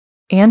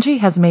Angie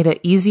has made it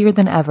easier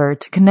than ever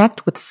to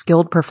connect with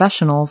skilled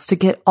professionals to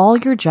get all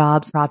your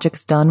jobs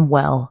projects done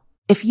well.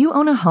 If you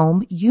own a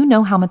home, you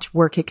know how much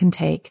work it can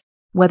take,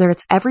 whether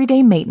it's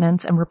everyday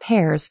maintenance and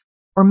repairs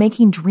or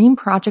making dream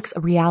projects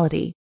a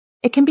reality.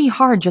 It can be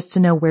hard just to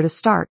know where to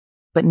start,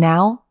 but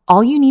now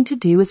all you need to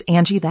do is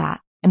Angie that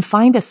and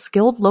find a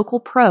skilled local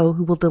pro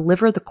who will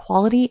deliver the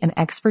quality and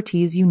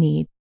expertise you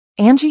need.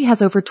 Angie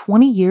has over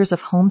 20 years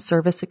of home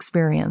service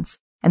experience,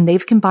 and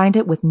they've combined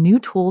it with new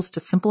tools to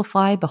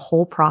simplify the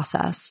whole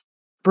process.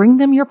 Bring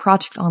them your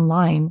project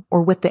online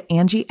or with the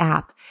Angie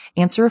app,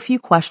 answer a few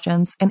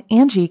questions, and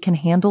Angie can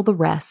handle the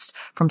rest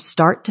from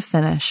start to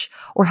finish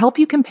or help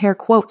you compare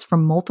quotes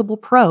from multiple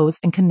pros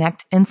and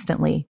connect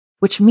instantly,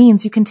 which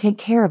means you can take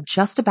care of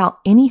just about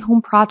any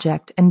home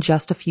project in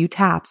just a few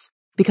taps.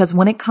 Because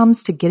when it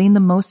comes to getting the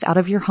most out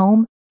of your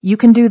home, you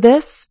can do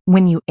this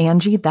when you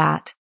Angie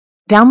that.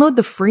 Download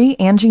the free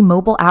Angie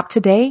mobile app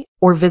today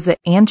or visit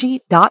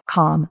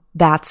Angie.com.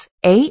 That's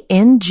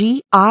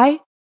ANGI.com.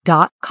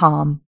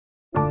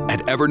 At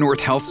Evernorth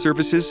Health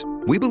Services,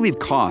 we believe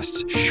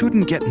costs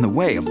shouldn't get in the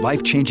way of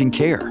life-changing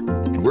care,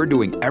 and we're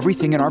doing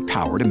everything in our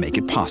power to make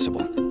it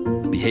possible.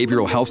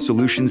 Behavioral health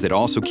solutions that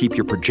also keep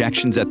your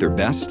projections at their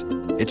best?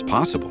 It's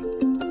possible.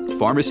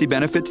 Pharmacy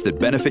benefits that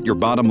benefit your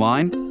bottom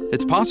line?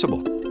 It's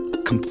possible.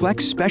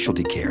 Complex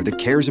specialty care that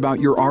cares about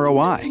your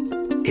ROI?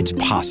 It's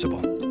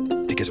possible.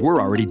 Because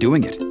we're already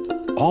doing it.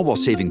 All while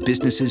saving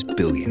businesses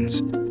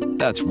billions.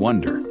 That's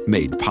Wonder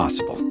made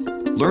possible.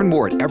 Learn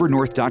more at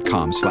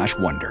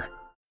evernorth.com/wonder.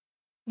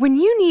 When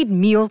you need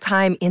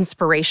mealtime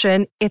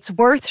inspiration, it's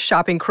worth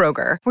shopping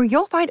Kroger, where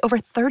you'll find over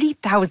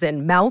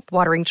 30,000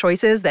 mouth-watering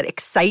choices that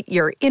excite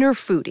your inner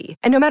foodie.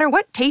 And no matter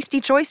what tasty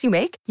choice you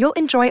make, you'll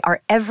enjoy our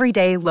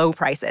everyday low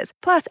prices,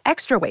 plus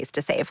extra ways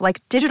to save,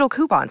 like digital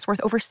coupons worth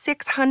over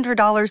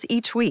 $600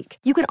 each week.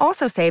 You can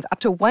also save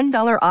up to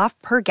 $1 off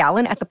per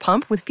gallon at the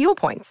pump with fuel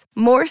points.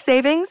 More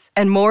savings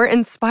and more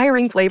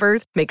inspiring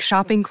flavors make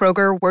shopping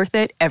Kroger worth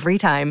it every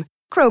time.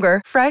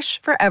 Kroger,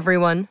 fresh for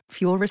everyone.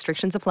 Fuel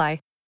restrictions apply.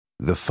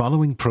 The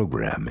following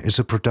program is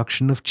a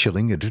production of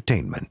Chilling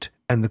Entertainment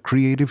and the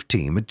creative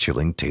team at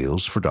Chilling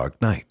Tales for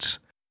Dark Nights,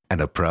 and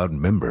a proud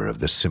member of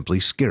the Simply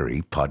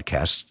Scary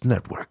Podcasts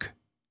Network.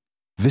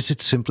 Visit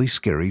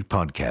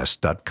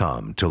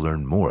simplyscarypodcast.com to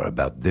learn more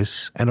about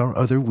this and our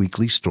other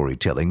weekly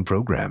storytelling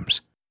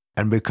programs,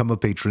 and become a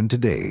patron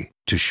today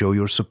to show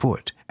your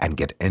support and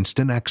get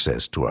instant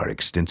access to our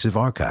extensive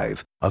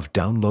archive of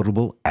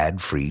downloadable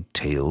ad-free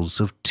tales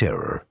of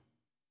terror.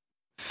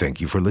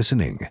 Thank you for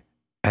listening.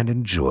 And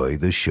enjoy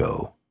the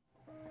show.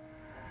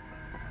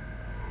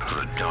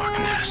 The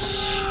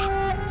darkness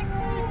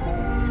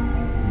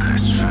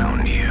has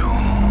found you.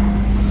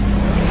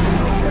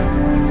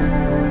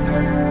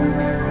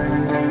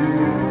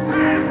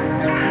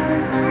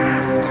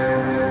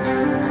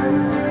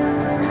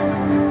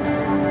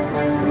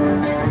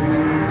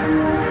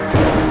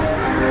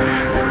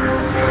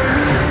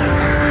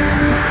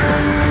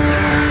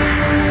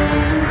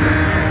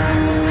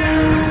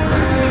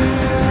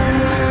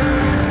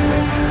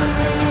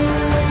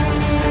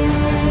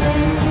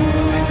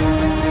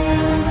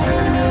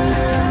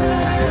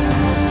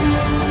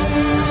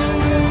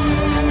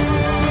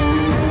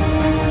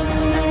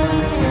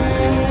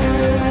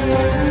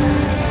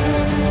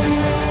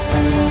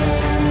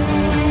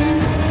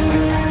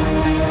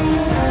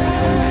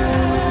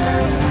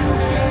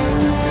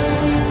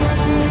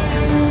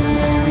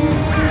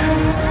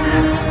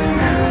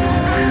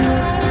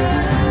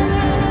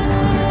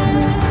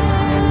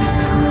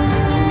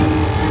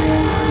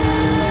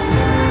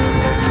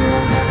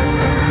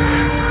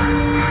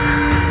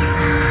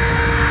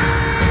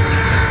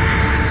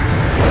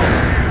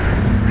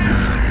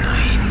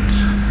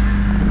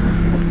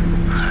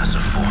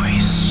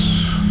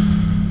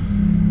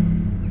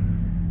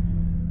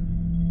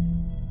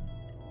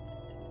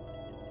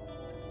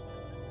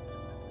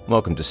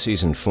 Welcome to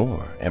Season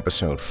 4,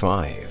 Episode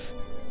 5.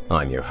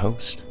 I'm your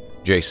host,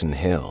 Jason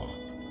Hill,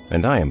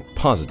 and I am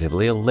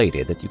positively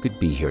elated that you could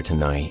be here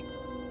tonight.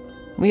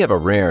 We have a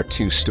rare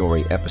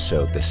two-story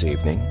episode this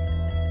evening,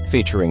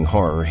 featuring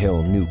Horror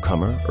Hill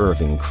newcomer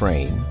Irving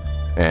Crane,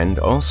 and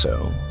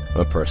also,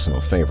 a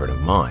personal favorite of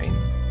mine,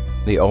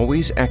 the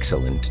always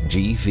excellent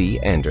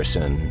G.V.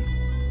 Anderson.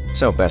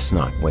 So best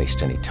not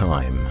waste any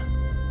time.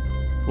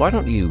 Why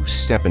don't you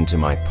step into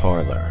my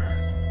parlor,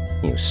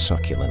 you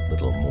succulent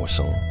little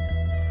morsel?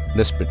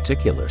 This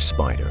particular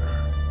spider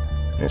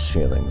is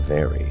feeling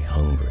very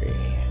hungry.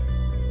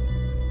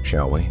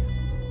 Shall we?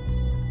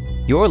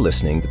 You're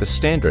listening to the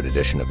standard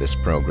edition of this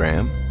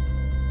program.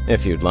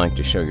 If you'd like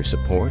to show your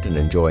support and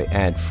enjoy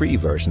ad-free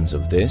versions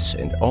of this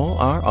and all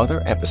our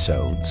other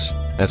episodes,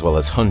 as well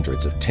as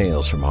hundreds of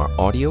tales from our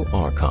audio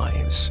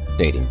archives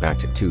dating back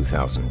to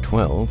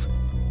 2012,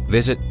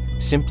 visit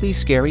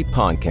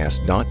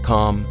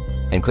simplyscarypodcast.com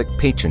and click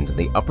Patron in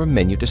the upper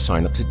menu to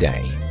sign up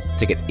today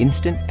to get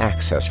instant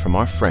access from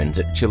our friends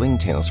at Chilling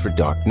Tales for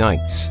Dark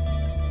Nights.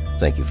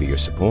 Thank you for your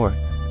support.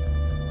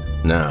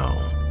 Now,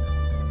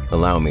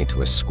 allow me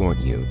to escort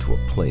you to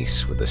a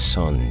place where the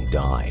sun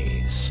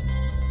dies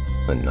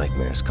and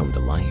nightmares come to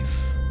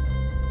life.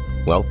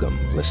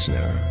 Welcome,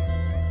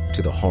 listener,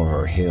 to the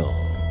Horror Hill.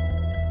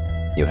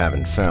 You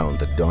haven't found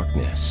the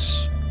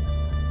darkness.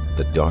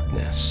 The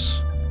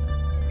darkness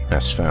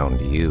has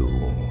found you.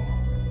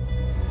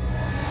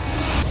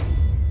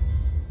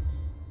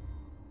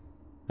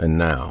 And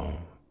now,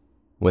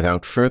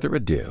 without further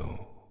ado,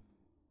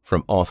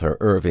 from author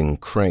Irving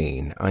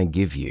Crane, I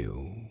give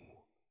you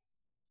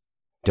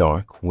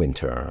Dark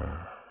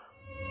Winter.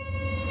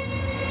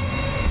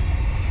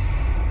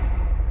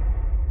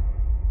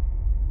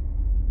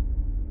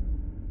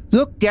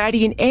 Look,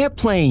 Daddy, an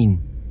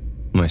airplane!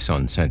 My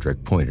son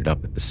Cedric pointed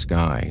up at the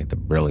sky at the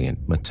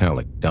brilliant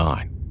metallic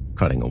dot,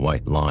 cutting a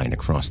white line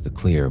across the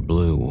clear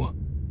blue.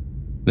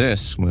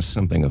 This was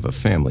something of a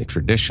family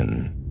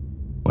tradition.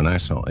 When I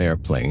saw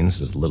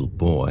airplanes as a little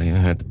boy, I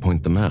had to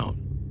point them out.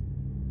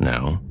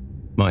 Now,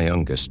 my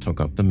youngest took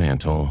up the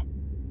mantle.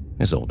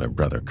 His older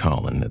brother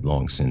Colin had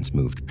long since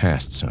moved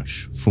past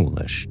such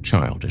foolish,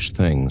 childish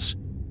things.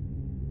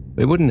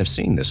 We wouldn't have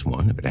seen this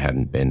one if it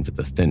hadn't been for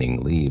the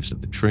thinning leaves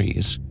of the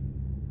trees.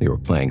 We were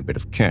playing a bit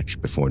of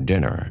catch before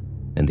dinner,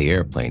 and the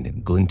airplane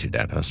had glinted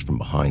at us from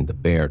behind the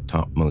bare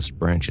topmost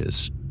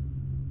branches.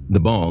 The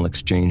ball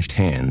exchanged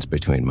hands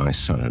between my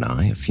son and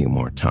I a few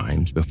more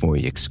times before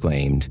he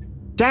exclaimed,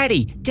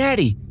 Daddy,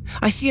 Daddy,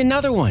 I see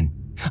another one!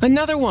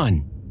 Another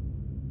one!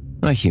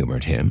 I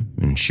humored him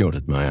and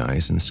shielded my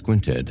eyes and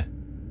squinted.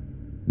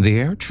 The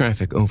air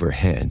traffic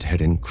overhead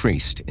had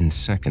increased in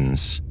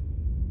seconds.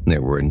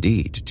 There were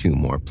indeed 2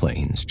 more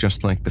planes,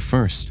 just like the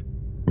first,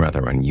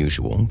 rather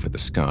unusual for the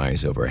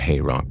skies over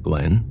Hayrock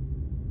Glen.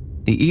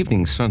 The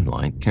evening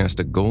sunlight cast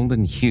a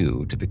golden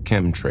hue to the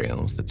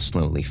chemtrails that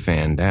slowly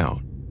fanned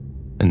out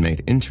and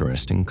made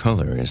interesting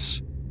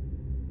colors.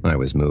 I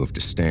was moved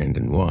to stand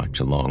and watch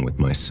along with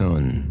my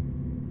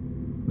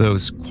son.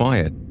 Those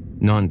quiet,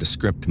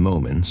 nondescript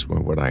moments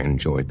were what I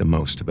enjoyed the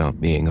most about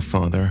being a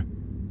father.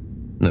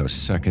 Those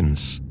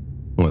seconds,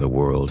 where the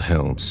world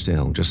held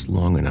still just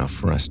long enough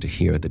for us to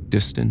hear the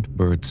distant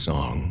bird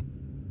song,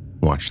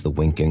 watch the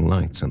winking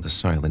lights on the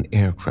silent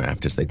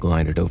aircraft as they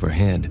glided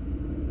overhead,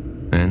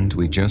 and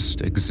we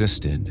just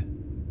existed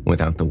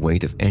without the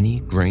weight of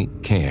any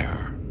great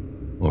care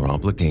or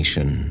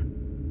obligation.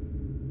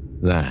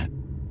 That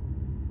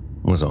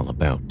was all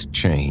about to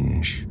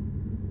change.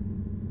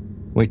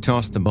 We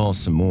tossed the ball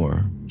some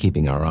more,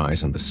 keeping our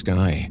eyes on the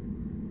sky.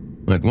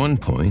 At one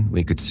point,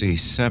 we could see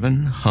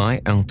 7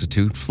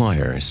 high-altitude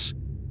flyers.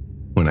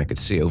 When I could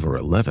see over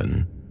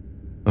 11,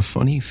 a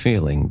funny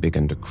feeling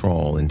began to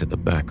crawl into the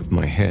back of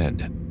my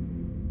head.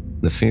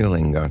 The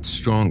feeling got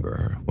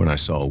stronger when I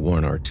saw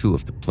 1 or 2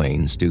 of the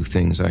planes do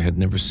things I had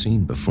never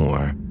seen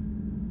before.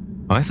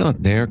 I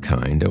thought their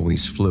kind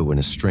always flew in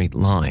a straight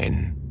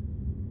line.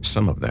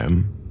 Some of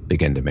them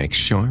began to make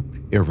sharp,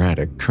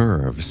 erratic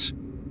curves.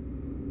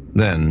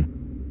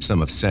 Then,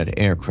 some of said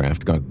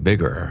aircraft got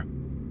bigger,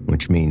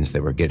 which means they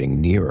were getting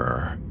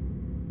nearer,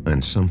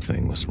 and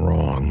something was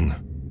wrong.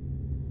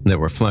 There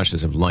were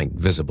flashes of light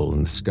visible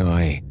in the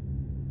sky.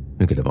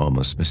 We could have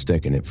almost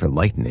mistaken it for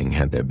lightning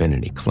had there been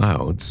any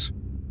clouds.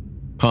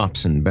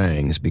 Pops and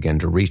bangs began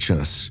to reach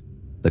us,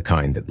 the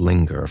kind that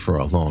linger for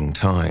a long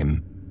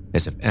time,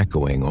 as if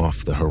echoing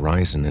off the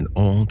horizon in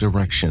all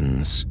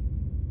directions.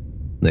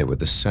 They were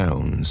the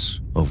sounds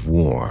of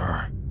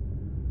war.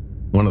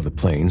 One of the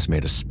planes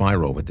made a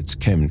spiral with its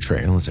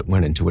chemtrail as it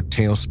went into a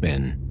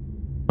tailspin.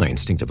 I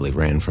instinctively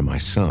ran for my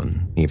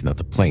son, even though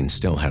the plane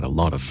still had a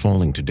lot of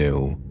falling to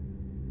do.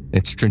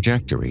 Its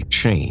trajectory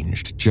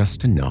changed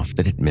just enough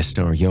that it missed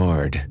our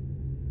yard,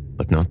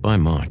 but not by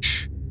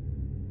much.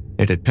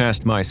 It had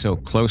passed by so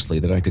closely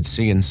that I could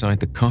see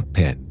inside the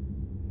cockpit.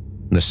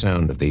 The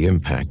sound of the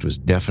impact was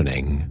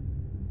deafening.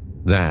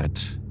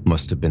 That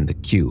must have been the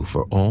cue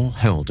for all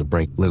hell to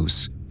break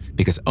loose,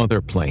 because other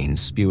planes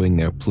spewing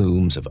their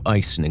plumes of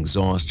ice and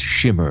exhaust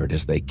shimmered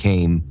as they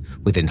came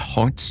within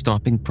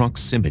heart-stopping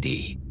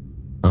proximity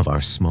of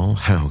our small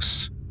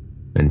house,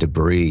 and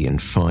debris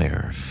and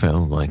fire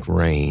fell like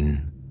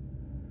rain.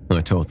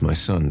 I told my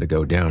son to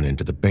go down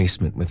into the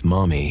basement with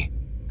Mommy,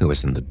 who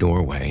was in the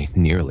doorway,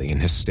 nearly in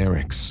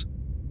hysterics.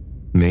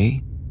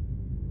 Me?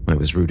 I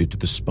was rooted to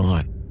the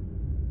spot.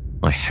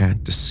 I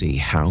had to see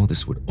how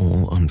this would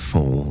all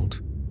unfold.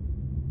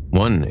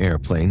 One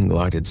airplane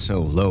glided so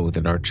low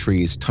that our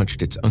trees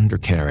touched its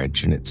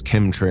undercarriage, and its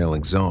chemtrail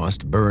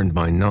exhaust burned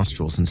my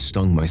nostrils and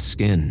stung my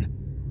skin.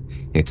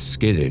 It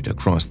skidded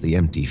across the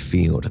empty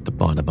field at the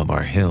bottom of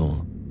our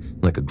hill,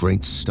 like a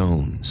great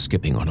stone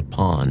skipping on a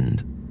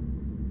pond.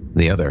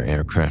 The other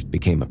aircraft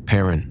became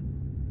apparent,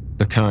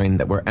 the kind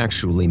that were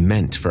actually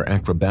meant for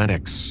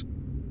acrobatics,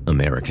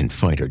 American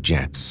fighter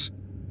jets.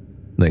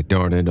 They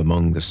darted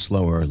among the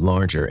slower,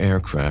 larger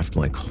aircraft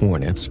like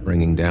hornets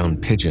bringing down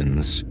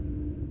pigeons.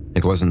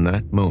 It was in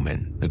that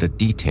moment that a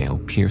detail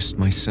pierced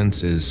my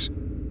senses.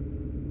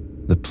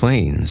 The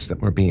planes that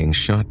were being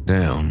shot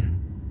down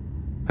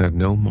had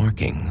no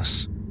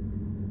markings.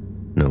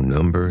 No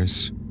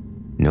numbers,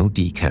 no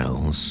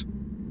decals,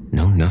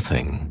 no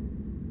nothing.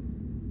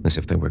 As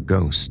if they were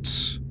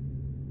ghosts.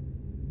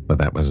 But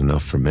that was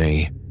enough for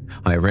me.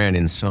 I ran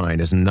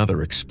inside as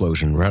another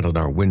explosion rattled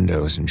our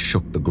windows and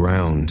shook the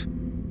ground.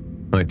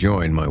 I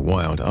joined my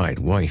wild-eyed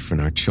wife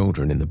and our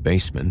children in the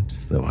basement,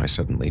 though I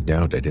suddenly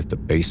doubted if the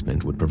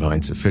basement would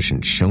provide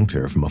sufficient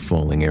shelter from a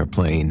falling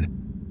airplane.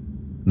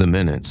 The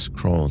minutes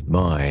crawled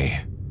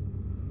by.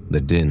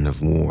 The din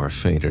of war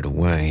faded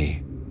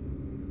away.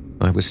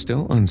 I was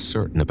still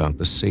uncertain about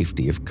the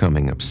safety of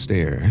coming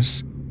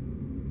upstairs,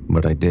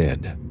 but I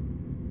did.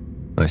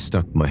 I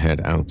stuck my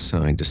head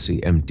outside to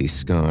see empty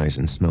skies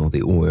and smell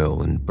the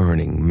oil and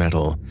burning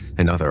metal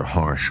and other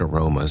harsh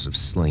aromas of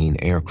slain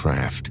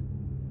aircraft.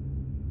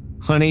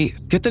 "Honey,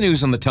 get the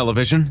news on the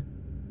television,"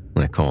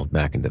 I called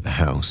back into the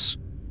house.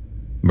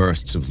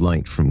 Bursts of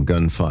light from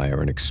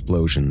gunfire and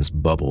explosions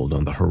bubbled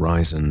on the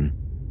horizon,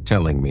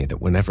 telling me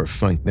that whatever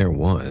fight there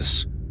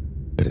was,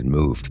 it had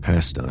moved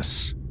past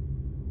us.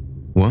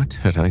 What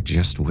had I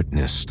just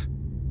witnessed?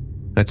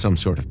 Had some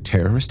sort of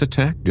terrorist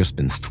attack just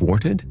been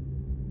thwarted?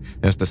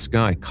 As the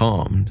sky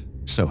calmed,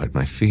 so had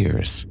my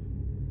fears,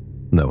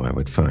 though I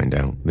would find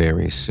out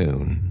very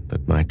soon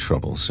that my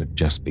troubles had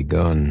just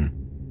begun.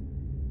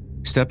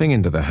 Stepping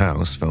into the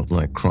house felt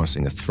like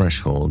crossing a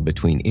threshold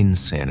between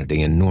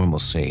insanity and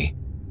normalcy.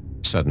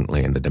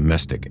 Suddenly, in the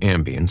domestic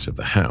ambience of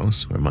the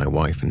house, where my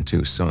wife and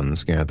 2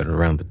 sons gathered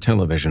around the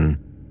television,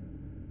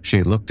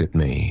 she looked at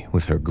me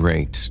with her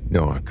great,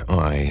 dark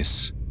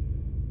eyes.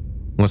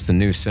 "What's the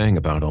news saying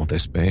about all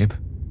this, babe?"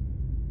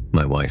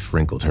 My wife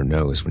wrinkled her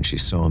nose when she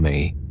saw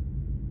me.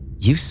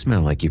 "You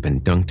smell like you've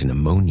been dunked in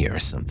ammonia or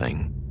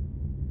something."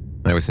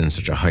 I was in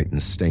such a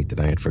heightened state that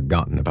I had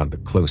forgotten about the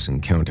close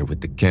encounter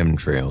with the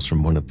chemtrails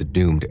from one of the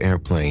doomed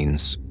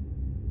airplanes.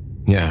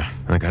 "Yeah,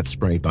 I got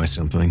sprayed by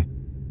something.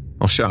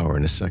 I'll shower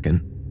in a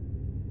second."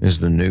 "Is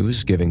the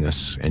news giving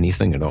us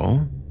anything at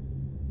all?"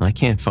 "I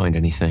can't find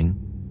anything.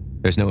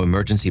 There's no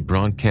emergency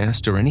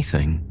broadcast or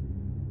anything."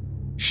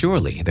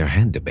 Surely there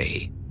had to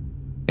be.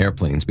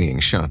 Airplanes being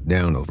shot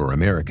down over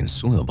American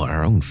soil by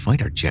our own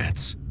fighter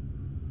jets.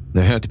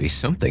 There had to be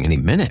something any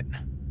minute.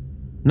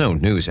 No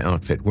news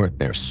outfit worth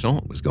their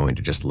salt was going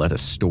to just let a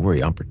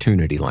story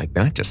opportunity like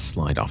that just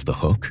slide off the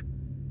hook.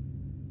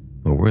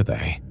 Or were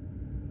they?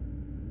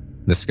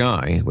 The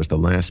sky was the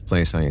last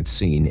place I had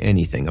seen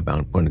anything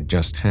about what had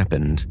just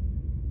happened.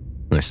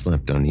 I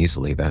slept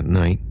uneasily that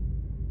night.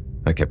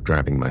 I kept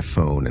grabbing my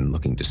phone and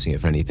looking to see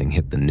if anything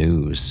hit the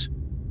news.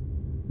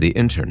 The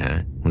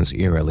internet was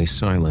eerily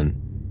silent,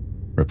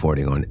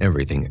 reporting on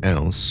everything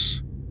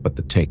else but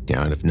the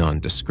takedown of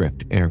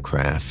nondescript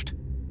aircraft.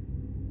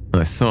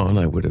 I thought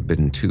I would have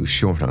been too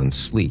short on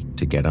sleep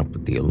to get up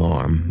with the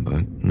alarm,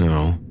 but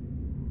no.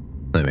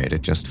 I made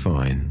it just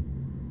fine.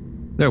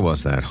 There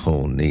was that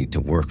whole need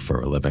to work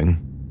for a living.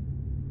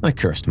 I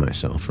cursed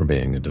myself for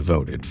being a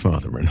devoted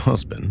father and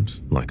husband,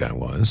 like I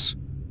was.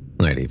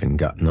 I'd even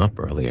gotten up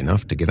early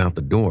enough to get out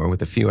the door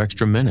with a few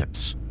extra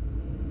minutes.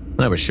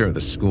 I was sure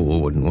the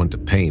school wouldn't want to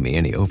pay me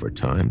any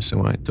overtime,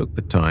 so I took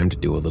the time to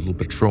do a little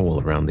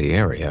patrol around the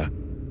area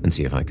and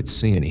see if I could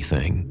see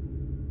anything.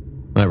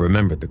 I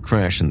remembered the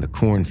crash in the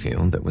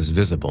cornfield that was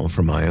visible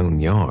from my own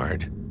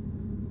yard.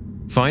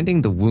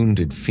 Finding the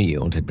wounded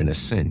field had been a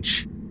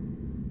cinch.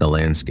 The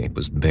landscape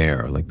was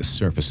bare like the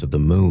surface of the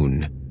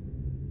moon.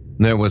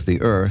 There was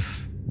the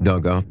earth,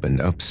 dug up and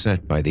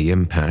upset by the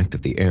impact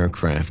of the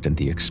aircraft and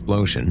the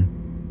explosion,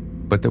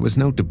 but there was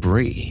no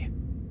debris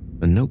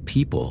and no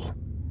people,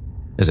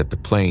 as if the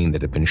plane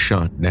that had been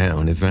shot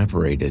down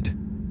evaporated,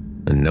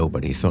 and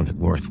nobody thought it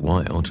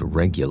worthwhile to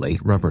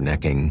regulate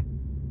rubbernecking.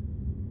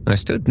 I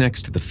stood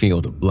next to the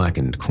field of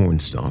blackened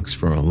cornstalks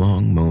for a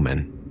long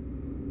moment,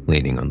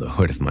 leaning on the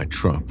hood of my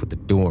truck with the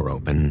door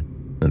open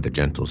and the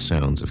gentle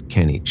sounds of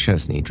Kenny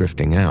Chesney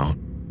drifting out.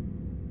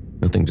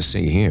 Nothing to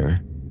see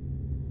here.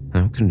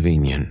 How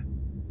convenient.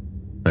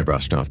 I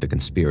brushed off the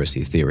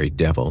conspiracy theory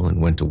devil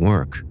and went to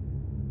work.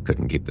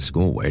 Couldn't keep the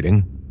school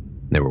waiting.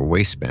 There were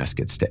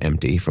wastebaskets to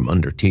empty from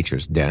under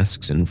teachers'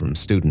 desks and from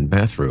student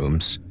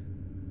bathrooms,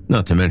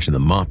 not to mention the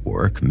mop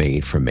work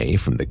made for me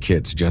from the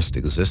kids just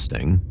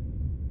existing.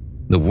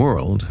 The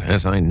world,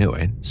 as I knew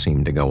it,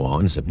 seemed to go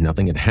on as if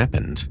nothing had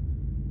happened.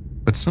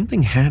 But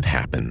something had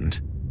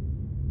happened.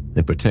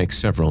 It would take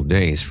several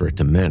days for it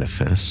to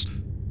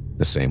manifest,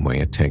 the same way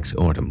it takes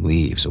autumn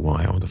leaves a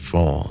while to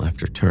fall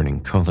after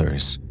turning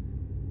colors.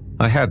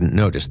 I hadn't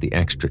noticed the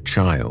extra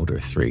child or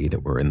 3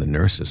 that were in the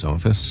nurse's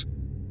office.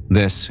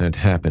 This had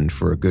happened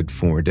for a good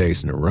 4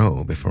 days in a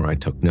row before I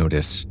took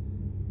notice.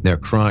 Their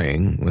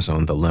crying was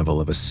on the level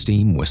of a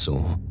steam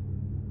whistle.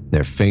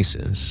 Their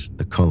faces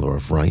the color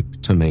of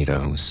ripe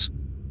tomatoes.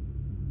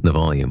 The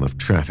volume of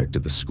traffic to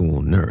the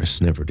school nurse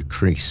never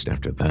decreased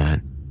after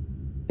that.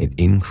 It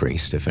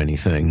increased, if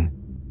anything.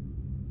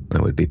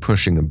 I would be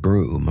pushing a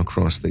broom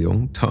across the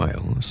old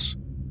tiles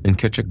and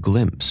catch a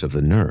glimpse of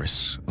the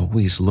nurse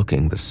always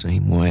looking the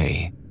same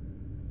way.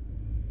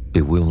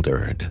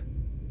 Bewildered.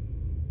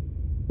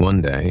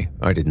 One day,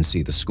 I didn't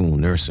see the school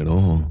nurse at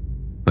all.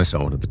 I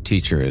saw one of the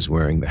teachers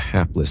wearing the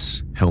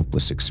hapless,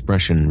 helpless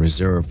expression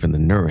reserved for the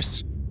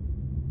nurse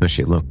as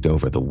she looked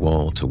over the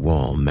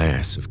wall-to-wall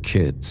mass of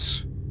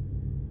kids.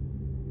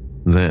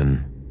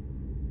 Then,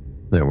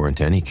 There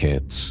weren't any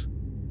kids,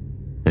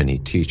 any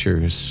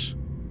teachers,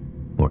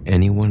 or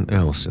anyone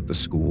else at the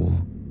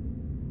school,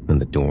 and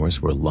the doors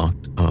were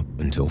locked up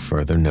until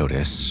further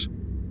notice.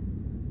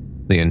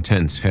 The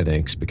intense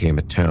headaches became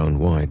a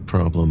town-wide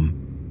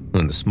problem,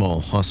 and the small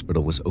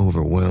hospital was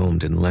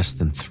overwhelmed in less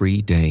than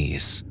 3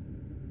 days.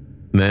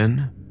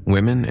 Men,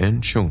 women,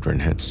 and children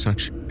had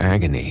such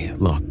agony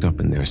locked up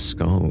in their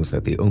skulls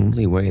that the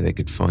only way they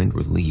could find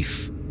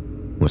relief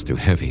was through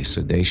heavy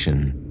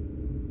sedation,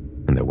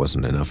 and there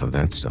wasn't enough of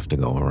that stuff to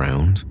go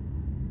around.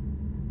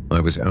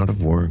 I was out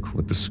of work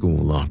with the school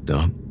locked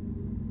up,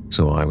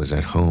 so I was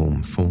at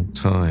home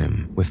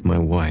full-time with my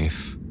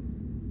wife,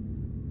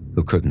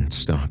 who couldn't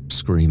stop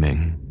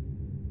screaming.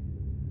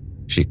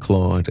 She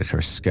clawed at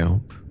her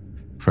scalp,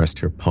 pressed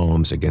her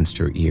palms against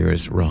her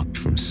ears, rocked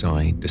from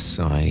side to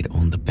side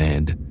on the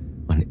bed,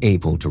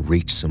 unable to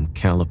reach some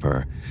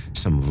caliper,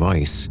 some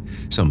vice,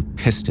 some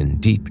piston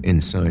deep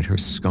inside her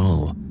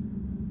skull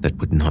that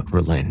would not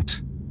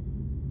relent.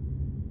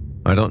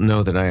 I don't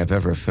know that I have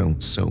ever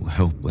felt so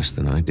helpless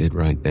than I did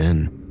right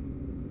then.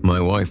 My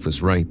wife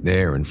was right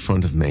there in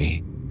front of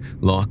me,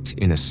 locked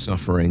in a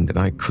suffering that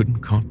I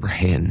couldn't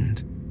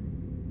comprehend,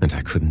 and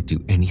I couldn't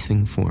do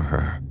anything for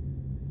her.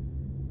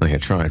 I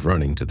had tried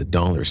running to the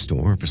dollar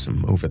store for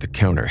some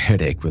over-the-counter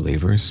headache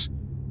relievers,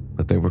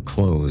 but they were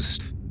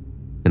closed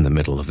in the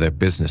middle of their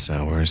business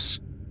hours.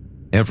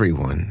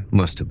 Everyone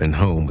must have been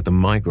home with a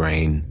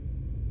migraine.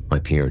 I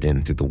peered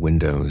in through the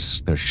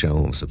windows. Their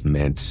shelves of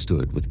meds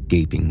stood with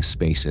gaping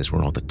spaces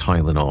where all the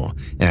Tylenol,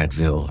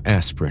 Advil,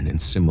 aspirin,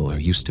 and similar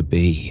used to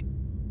be.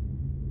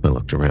 I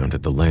looked around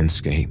at the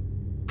landscape,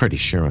 pretty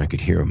sure I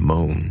could hear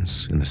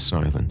moans in the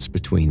silence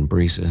between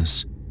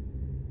breezes.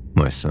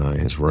 My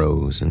sighs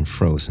rose in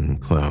frozen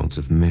clouds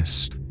of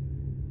mist.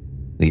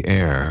 The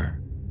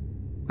air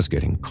was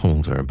getting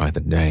colder by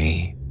the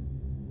day.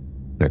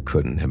 There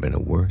couldn't have been a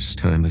worse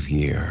time of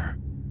year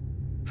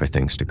for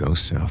things to go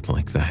south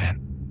like that.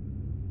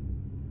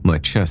 My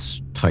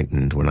chest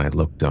tightened when I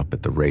looked up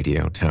at the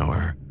radio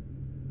tower.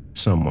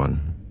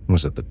 Someone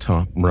was at the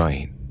top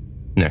right,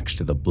 next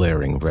to the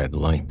blaring red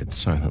light that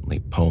silently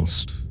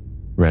pulsed.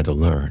 Red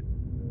alert,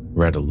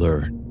 red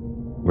alert,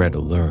 red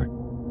alert.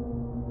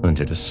 And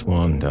did a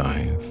swan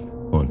dive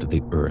onto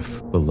the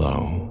earth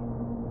below.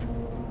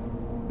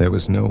 There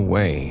was no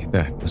way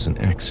that was an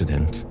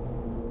accident.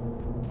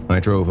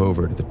 I drove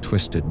over to the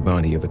twisted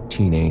body of a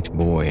teenage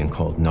boy and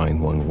called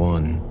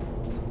 911.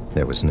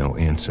 There was no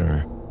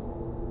answer.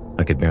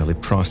 I could barely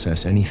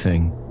process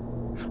anything.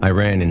 I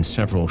ran in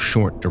several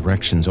short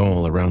directions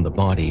all around the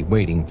body,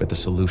 waiting for the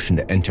solution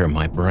to enter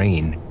my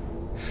brain.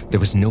 There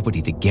was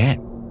nobody to get.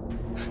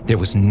 There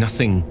was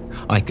nothing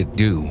I could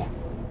do.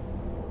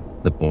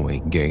 The boy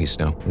gazed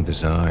up with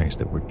his eyes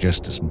that were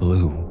just as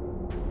blue,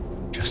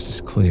 just as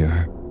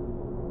clear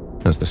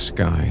as the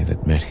sky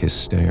that met his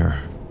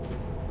stare.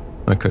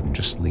 I couldn't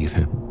just leave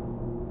him,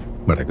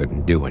 but I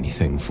couldn't do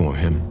anything for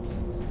him.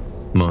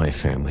 My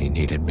family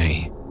needed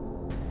me.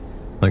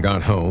 I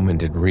got home and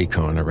did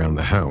recon around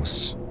the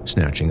house,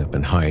 snatching up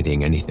and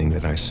hiding anything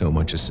that I so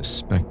much as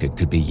suspected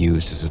could be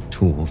used as a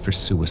tool for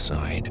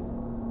suicide.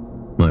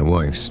 My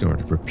wife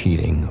started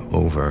repeating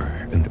over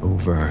and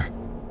over,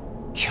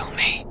 "Kill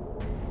me.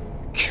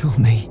 Kill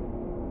me.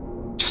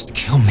 Just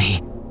kill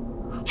me.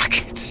 I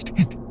can't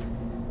stand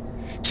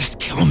it. Just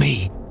kill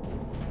me."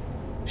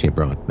 She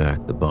brought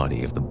back the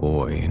body of the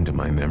boy into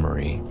my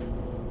memory,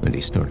 and he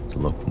started to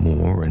look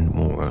more and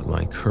more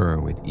like her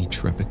with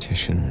each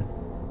repetition.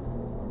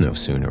 No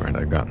sooner had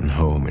I gotten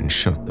home and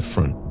shut the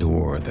front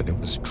door than it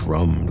was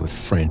drummed with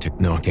frantic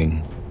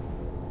knocking.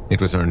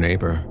 It was our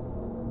neighbor,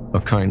 a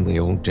kindly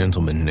old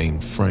gentleman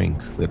named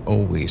Frank that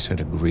always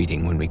had a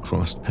greeting when we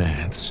crossed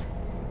paths.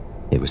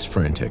 He was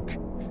frantic,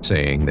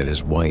 saying that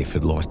his wife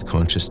had lost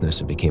consciousness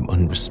and became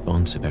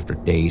unresponsive after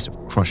days of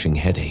crushing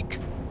headache.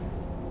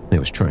 He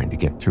was trying to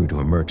get through to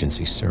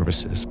emergency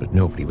services, but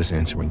nobody was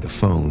answering the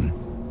phone.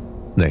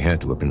 They had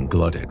to have been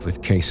glutted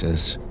with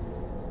cases.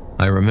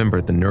 I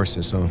remembered the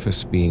nurse's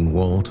office being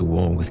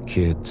wall-to-wall with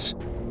kids.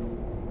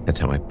 That's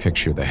how I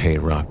picture the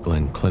Hayrock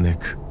Glen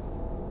Clinic.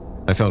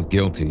 I felt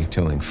guilty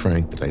telling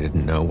Frank that I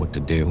didn't know what to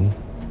do.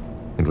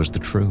 It was the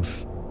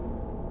truth,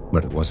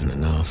 but it wasn't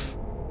enough.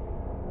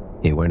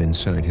 He went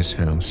inside his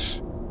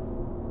house,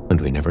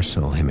 and we never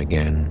saw him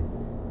again.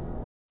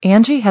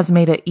 Angie has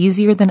made it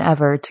easier than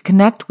ever to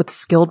connect with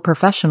skilled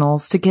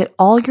professionals to get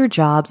all your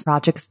jobs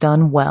projects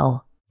done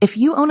well. If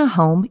you own a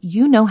home,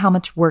 you know how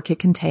much work it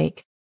can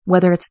take,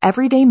 whether it's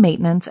everyday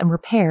maintenance and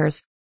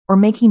repairs or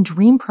making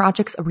dream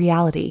projects a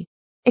reality.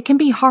 It can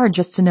be hard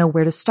just to know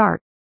where to start,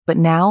 but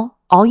now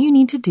all you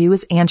need to do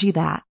is Angie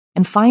that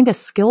and find a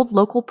skilled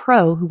local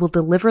pro who will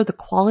deliver the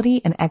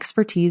quality and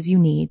expertise you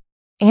need.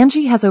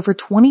 Angie has over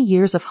 20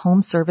 years of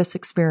home service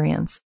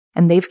experience,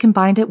 and they've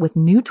combined it with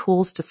new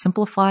tools to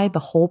simplify the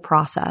whole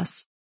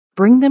process.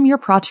 Bring them your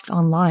project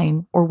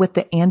online or with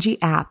the Angie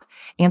app,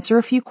 answer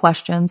a few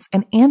questions,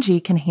 and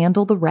Angie can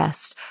handle the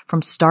rest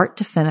from start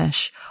to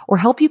finish or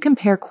help you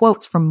compare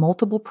quotes from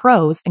multiple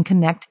pros and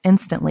connect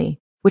instantly.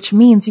 which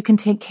means you can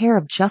take care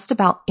of just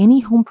about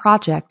any home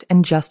project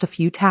in just a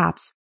few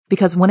taps.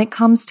 Because when it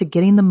comes to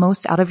getting the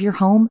most out of your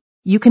home,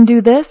 you can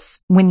do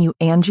this when you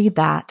Angie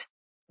that.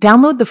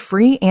 Download the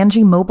free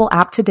Angie mobile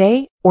app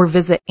today or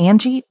visit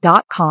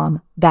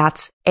Angie.com.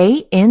 That's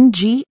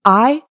ANGI.com.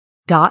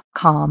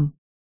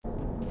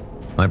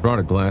 I brought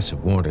a glass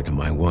of water to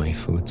my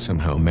wife, who had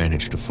somehow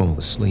managed to fall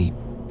asleep.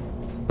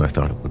 I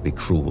thought it would be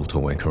cruel to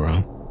wake her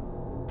up.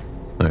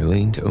 I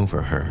leaned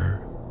over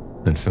her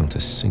and felt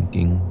a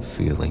sinking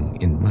feeling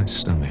in my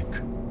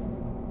stomach.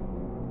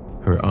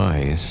 Her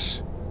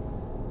eyes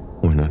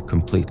were not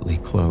completely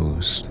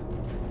closed.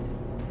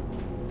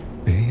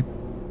 "Babe?"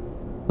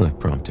 I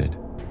prompted.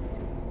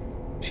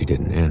 She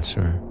didn't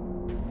answer.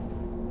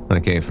 I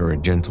gave her a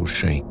gentle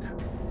shake.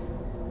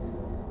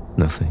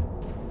 Nothing.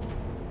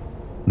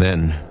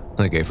 Then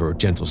I gave her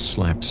gentle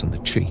slaps on the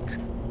cheek,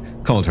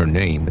 called her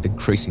name with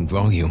increasing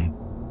volume.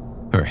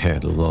 Her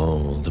head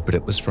lulled, but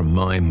it was from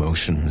my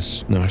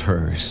motions, not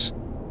hers.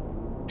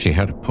 She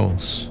had a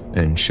pulse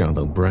and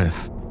shallow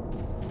breath.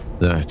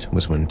 That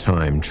was when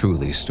time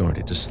truly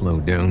started to slow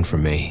down for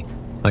me.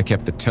 I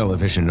kept the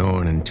television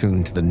on and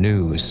tuned to the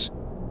news.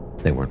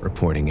 They weren't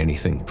reporting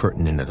anything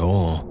pertinent at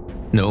all.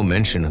 No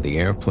mention of the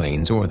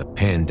airplanes or the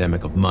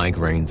pandemic of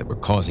migraines that were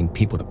causing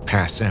people to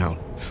pass out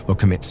or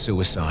commit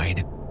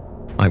suicide.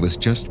 I was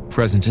just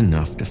present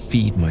enough to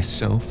feed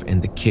myself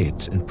and the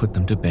kids and put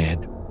them to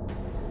bed.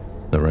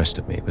 The rest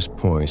of me was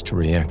poised to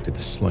react to the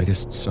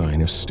slightest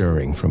sign of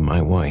stirring from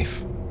my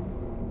wife.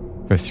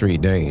 For 3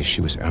 days,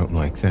 she was out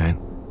like that.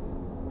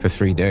 For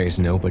 3 days,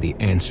 nobody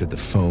answered the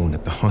phone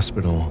at the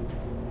hospital.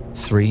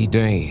 3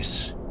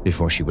 days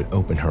before she would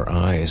open her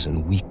eyes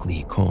and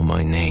weakly call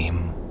my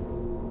name.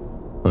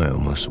 I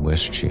almost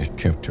wished she had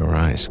kept her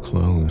eyes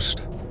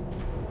closed.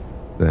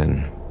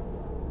 Then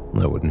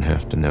I wouldn't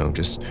have to know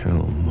just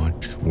how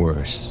much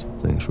worse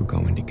things were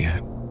going to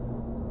get.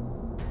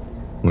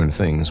 When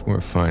things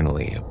were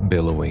finally a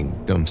billowing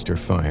dumpster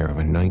fire of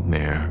a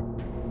nightmare,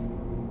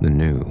 the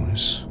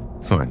news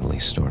finally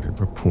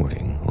started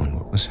reporting on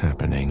what was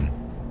happening.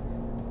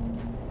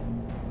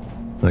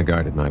 I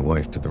guided my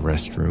wife to the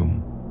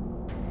restroom.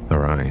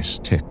 Her eyes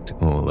ticked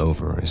all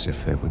over as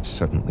if they would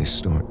suddenly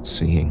start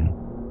seeing.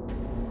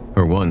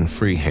 Her one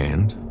free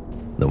hand,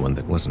 the one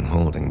that wasn't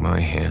holding my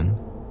hand,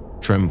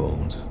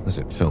 trembled as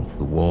it felt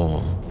the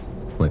wall,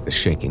 like the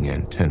shaking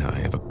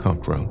antennae of a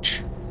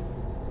cockroach.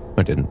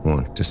 I didn't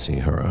want to see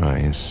her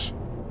eyes,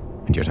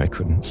 and yet I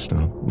couldn't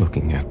stop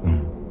looking at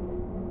them.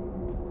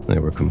 They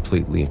were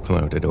completely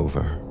clouded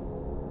over.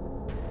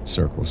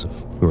 Circles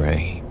of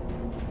gray,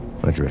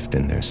 adrift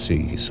in their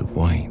seas of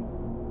white.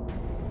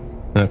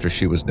 After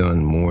she was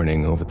done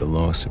mourning over the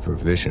loss of her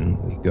vision,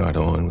 we got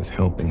on with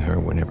helping her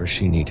whenever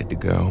she needed to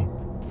go.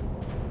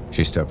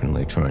 She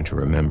stubbornly tried to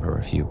remember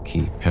a few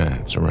key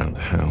paths around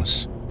the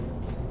house.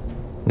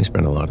 We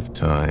spent a lot of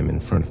time in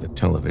front of the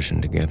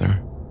television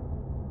together.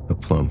 The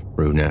plump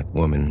brunette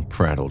woman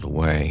prattled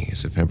away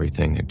as if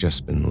everything had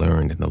just been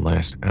learned in the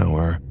last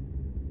hour.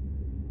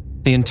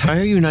 The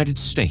entire United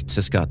States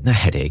has gotten a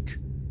headache,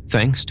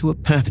 thanks to a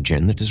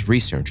pathogen that has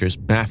researchers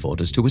baffled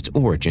as to its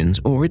origins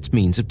or its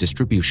means of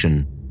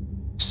distribution.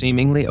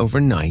 Seemingly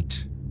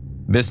overnight,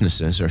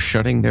 businesses are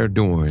shutting their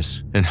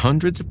doors, and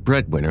hundreds of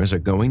breadwinners are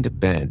going to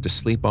bed to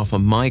sleep off a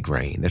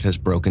migraine that has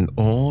broken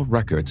all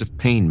records of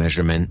pain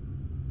measurement.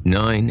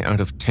 9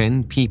 out of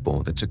 10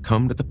 people that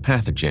succumb to the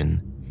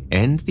pathogen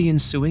and the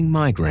ensuing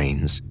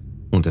migraines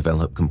will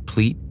develop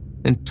complete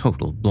and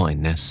total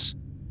blindness.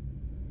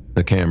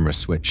 The camera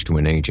switched to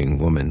an aging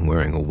woman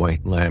wearing a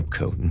white lab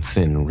coat and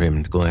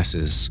thin-rimmed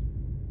glasses.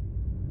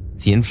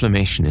 The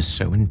inflammation is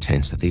so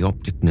intense that the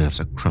optic nerves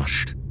are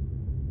crushed.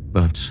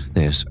 But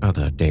there's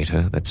other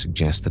data that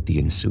suggests that the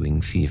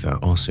ensuing fever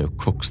also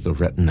cooks the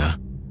retina.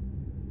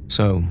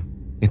 So,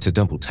 it's a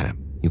double tap,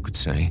 you could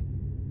say,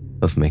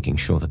 of making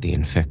sure that the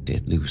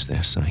infected lose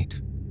their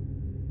sight.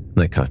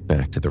 They cut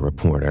back to the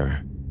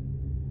reporter.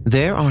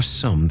 There are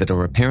some that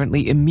are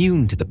apparently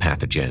immune to the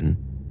pathogen,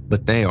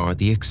 but they are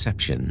the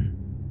exception,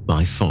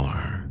 by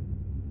far.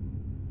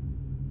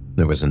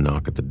 There was a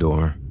knock at the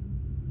door.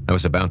 I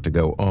was about to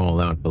go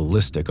all-out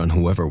ballistic on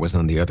whoever was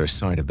on the other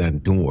side of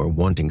that door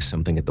wanting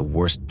something at the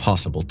worst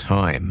possible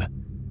time.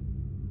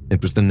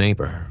 It was the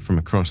neighbor from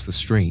across the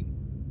street,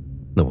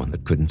 the one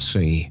that couldn't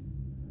see.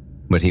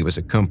 But he was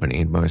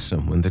accompanied by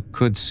someone that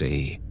could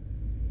see,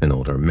 an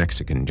older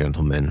Mexican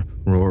gentleman,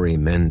 Rory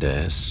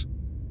Mendez.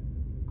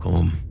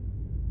 Colm,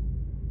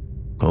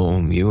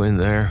 you in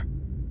there?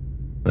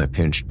 I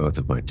pinched both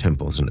of my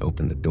temples and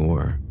opened the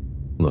door,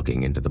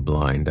 looking into the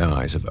blind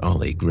eyes of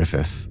Ollie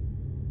Griffith.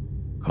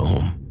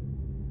 Colm,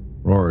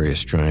 Rory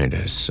is trying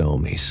to sell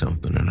me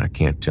something, and I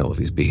can't tell if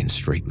he's being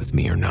straight with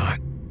me or not.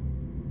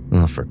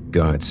 Oh, for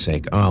God's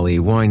sake, Ollie,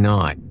 why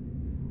not?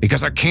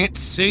 Because I can't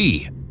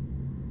see!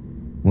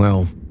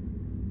 Well,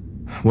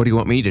 what do you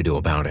want me to do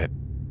about it?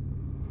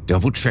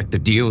 Double-check the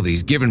deal that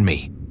he's given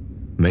me.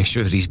 Make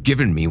sure that he's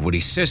given me what he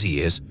says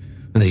he is,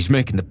 and that he's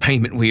making the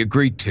payment we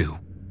agreed to.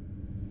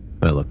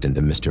 I looked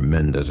into Mr.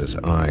 Mendez's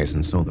eyes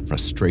and saw the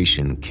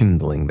frustration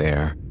kindling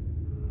there.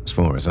 As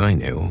far as I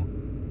knew,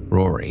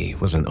 Rory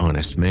was an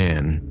honest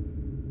man.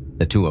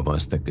 The two of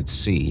us that could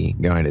see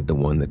guided the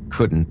one that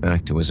couldn't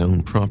back to his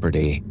own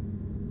property.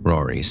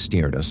 Rory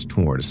steered us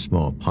toward a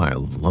small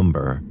pile of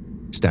lumber,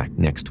 stacked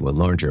next to a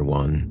larger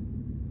one.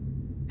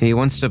 He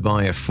wants to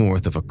buy a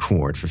fourth of a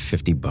cord for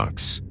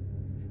 $50.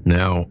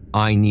 Now,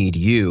 I need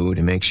you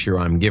to make sure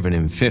I'm giving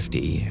him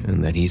 50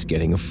 and that he's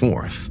getting a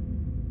fourth.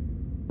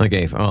 I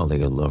gave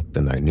Ollie a look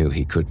that I knew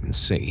he couldn't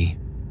see.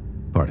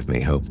 Part of me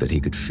hoped that he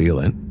could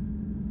feel it.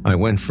 I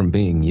went from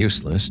being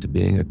useless to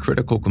being a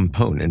critical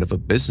component of a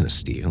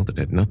business deal that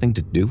had nothing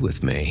to do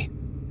with me.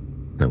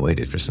 I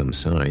waited for some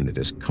sign that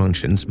his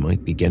conscience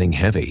might be getting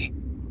heavy,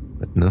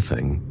 but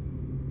nothing.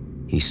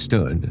 He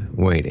stood,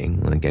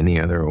 waiting like any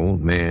other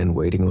old man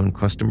waiting on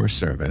customer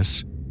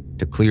service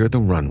to clear the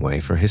runway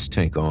for his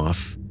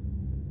takeoff.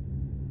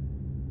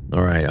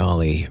 All right,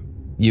 Ollie,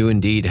 you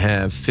indeed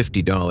have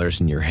 $50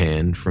 in your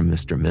hand from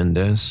Mr.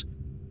 Mendez,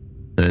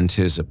 and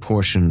his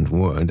apportioned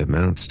wood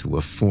amounts to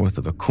a fourth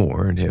of a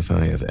cord if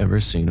I have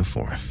ever seen a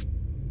fourth.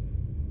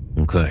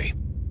 Okay,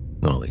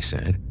 Ollie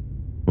said,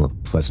 all the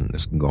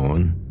pleasantness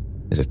gone,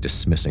 as if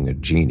dismissing a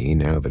genie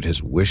now that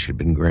his wish had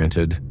been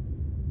granted.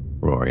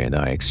 Rory and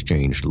I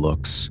exchanged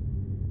looks.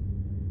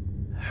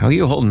 How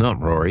you holding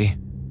up, Rory?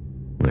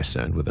 I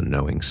said with a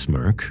knowing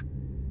smirk.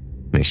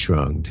 He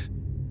shrugged.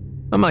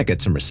 I might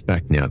get some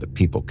respect now that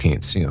people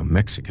can't see I'm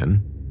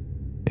Mexican.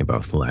 They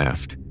both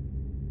laughed.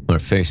 Our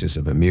faces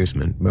of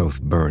amusement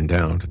both burned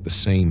out at the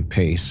same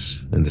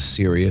pace, and the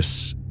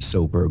serious,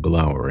 sober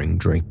glowering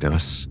draped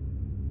us.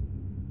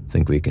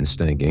 Think we can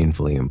stay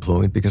gainfully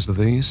employed because of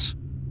these?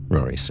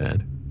 Rory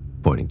said,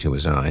 pointing to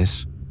his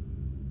eyes.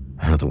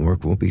 The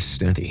work will be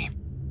steady.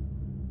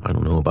 I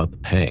don't know about the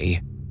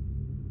pay.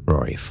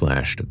 Rory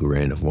flashed a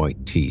grin of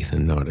white teeth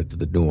and nodded to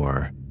the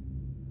door.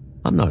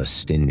 I'm not a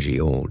stingy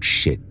old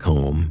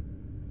shitcomb.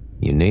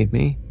 You need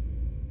me?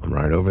 I'm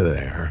right over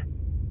there.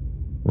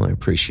 Well, I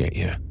appreciate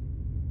you.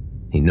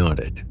 He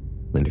nodded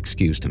and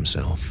excused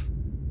himself.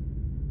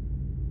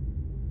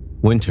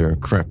 Winter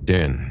crept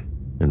in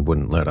and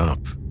wouldn't let up.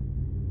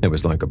 It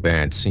was like a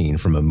bad scene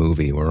from a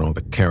movie where all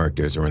the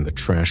characters are in the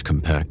trash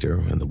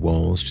compactor and the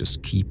walls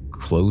just keep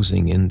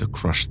closing in to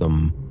crush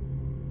them.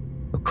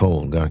 The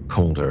cold got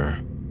colder.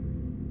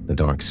 The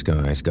dark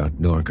skies got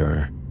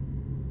darker,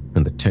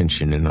 and the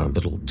tension in our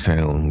little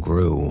town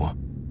grew.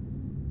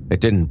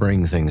 It didn't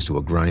bring things to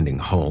a grinding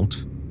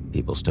halt.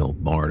 People still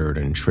bartered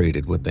and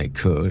traded what they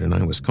could, and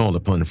I was called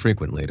upon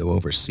frequently to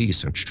oversee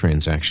such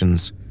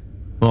transactions,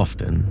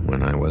 often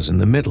when I was in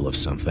the middle of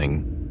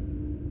something.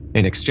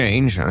 In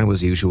exchange, I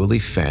was usually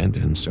fed,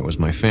 and so was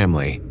my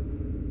family.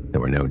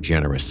 There were no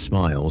generous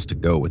smiles to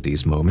go with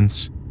these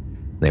moments.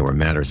 They were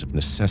matters of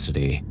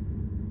necessity,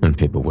 and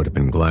people would have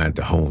been glad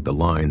to hold the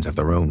lines of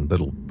their own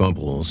little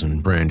bubbles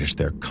and brandish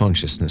their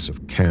consciousness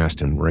of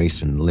caste and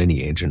race and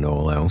lineage and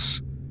all else.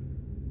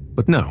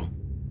 But no.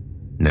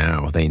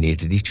 Now they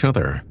needed each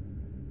other,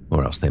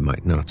 or else they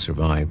might not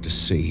survive to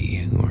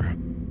see or,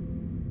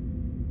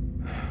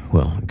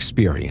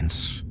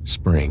 experience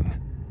spring.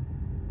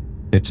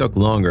 It took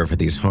longer for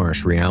these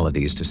harsh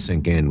realities to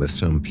sink in with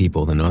some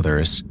people than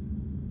others.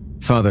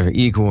 Father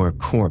Igor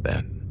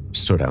Corbett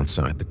stood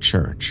outside the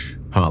church,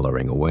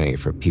 hollering away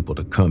for people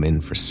to come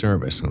in for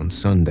service on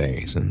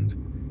Sundays, and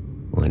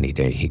any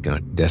day he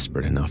got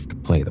desperate enough to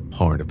play the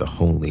part of the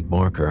holy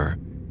barker,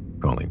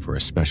 calling for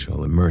a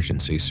special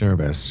emergency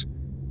service.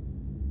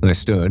 I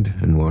stood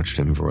and watched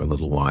him for a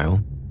little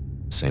while,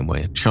 the same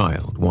way a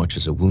child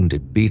watches a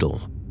wounded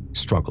beetle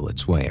struggle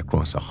its way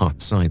across a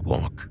hot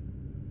sidewalk.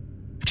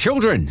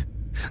 Children,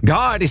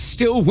 God is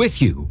still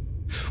with you,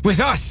 with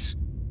us,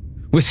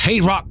 with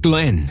Hayrock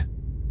Glen.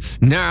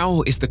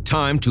 Now is the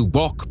time to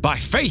walk by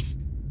faith,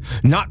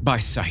 not by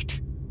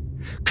sight.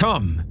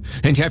 Come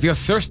and have your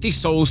thirsty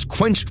souls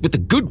quenched with the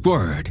good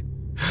word.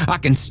 I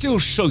can still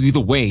show you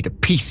the way to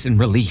peace and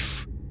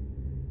relief.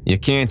 You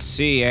can't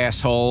see,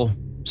 asshole,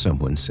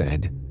 someone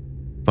said.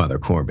 Father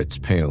Corbett's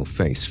pale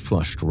face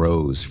flushed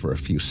rose for a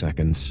few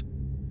seconds,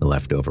 a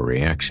leftover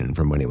reaction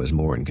from when he was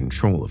more in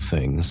control of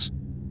things.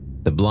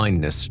 The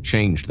blindness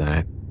changed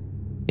that.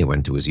 He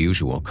went to his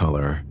usual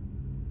color,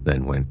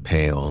 then went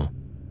pale.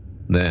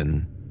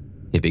 Then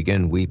he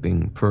began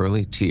weeping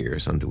pearly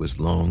tears onto his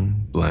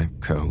long, black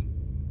coat.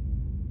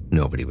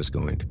 Nobody was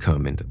going to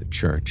come into the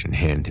church and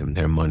hand him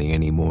their money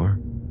anymore,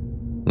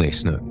 at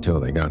least not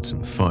until they got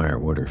some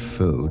firewood or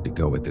food to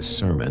go with his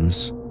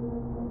sermons.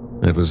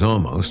 It was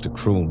almost a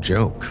cruel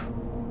joke,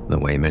 the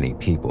way many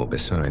people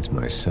besides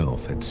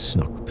myself had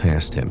snuck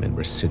past him and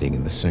were sitting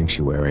in the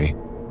sanctuary.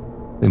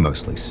 We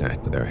mostly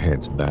sat with our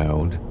heads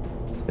bowed.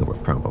 There were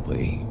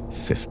probably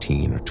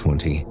 15 or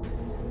 20.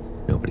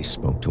 Nobody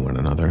spoke to one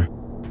another,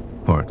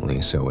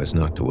 partly so as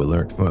not to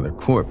alert Father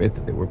Corbett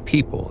that there were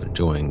people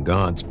enjoying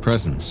God's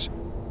presence,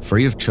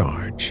 free of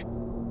charge,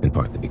 and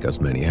partly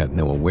because many had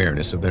no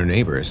awareness of their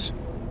neighbors,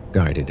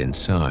 guided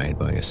inside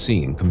by a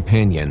seeing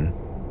companion.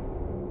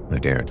 I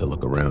dared to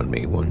look around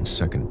me 1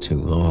 second too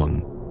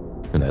long,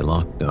 and I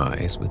locked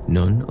eyes with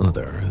none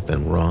other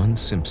than Ron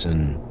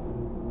Simpson.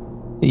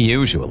 He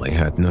usually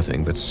had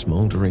nothing but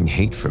smoldering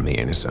hate for me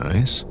in his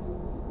eyes,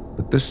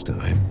 but this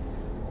time,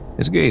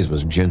 his gaze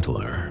was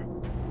gentler.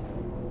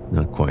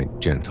 Not quite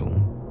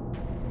gentle,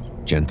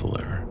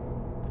 gentler.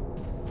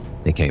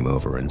 He came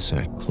over and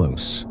sat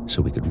close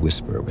so we could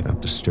whisper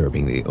without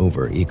disturbing the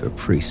over-eager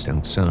priest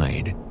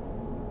outside.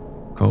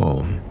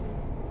 Calm.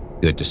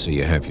 Good to see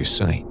you have your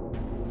sight.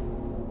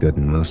 Good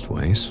in most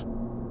ways.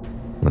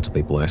 Lots of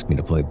people ask me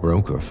to play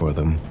broker for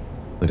them.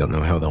 I don't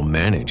know how they'll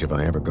manage if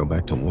I ever go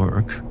back to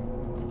work.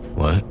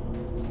 What?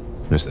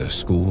 Is the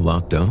school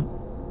locked up?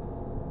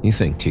 You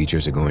think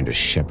teachers are going to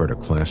shepherd a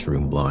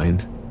classroom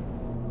blind?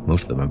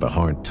 Most of them have a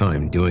hard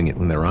time doing it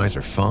when their eyes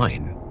are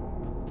fine.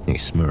 He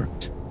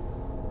smirked.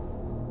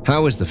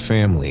 How is the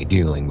family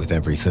dealing with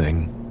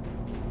everything?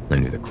 I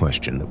knew the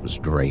question that was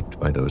draped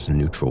by those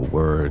neutral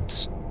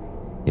words.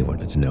 He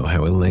wanted to know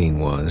how Elaine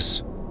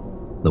was,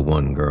 the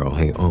one girl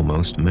he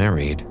almost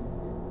married,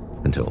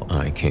 until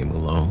I came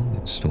along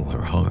and stole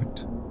her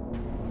heart.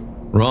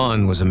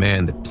 Ron was a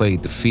man that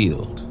played the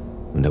field,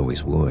 and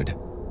always would.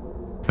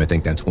 I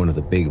think that's one of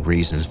the big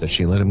reasons that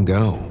she let him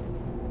go.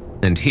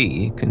 And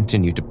he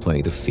continued to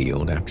play the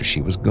field after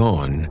she was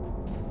gone.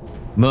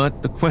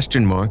 But the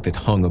question mark that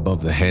hung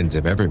above the heads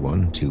of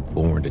everyone too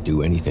born to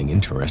do anything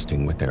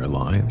interesting with their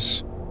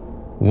lives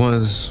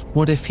was,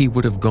 what if he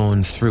would have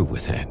gone through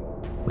with it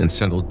and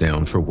settled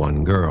down for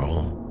one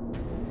girl?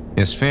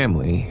 His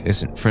family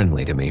isn't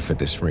friendly to me for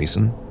this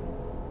reason.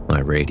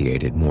 I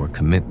radiated more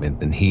commitment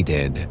than he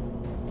did.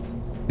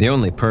 The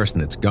only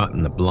person that's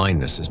gotten the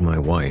blindness is my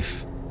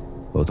wife.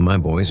 Both of my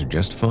boys are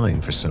just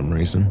fine for some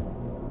reason.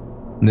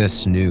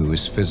 This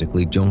news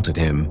physically jolted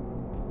him.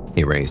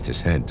 He raised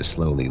his head to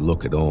slowly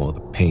look at all the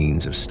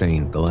panes of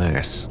stained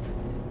glass.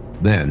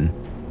 Then,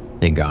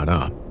 he got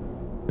up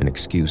and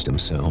excused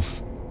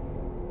himself.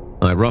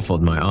 I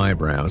ruffled my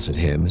eyebrows at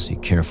him as he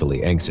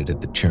carefully exited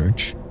the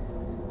church.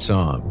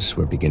 Sobs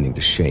were beginning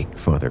to shake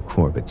Father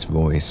Corbett's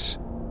voice.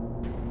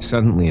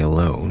 Suddenly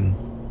alone,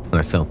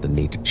 I felt the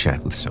need to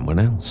chat with someone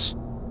else.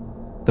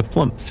 The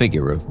plump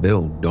figure of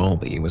Bill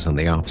Dalby was on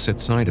the opposite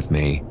side of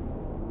me.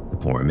 The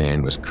poor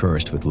man was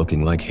cursed with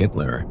looking like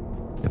Hitler,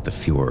 if the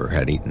Fuhrer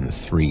had eaten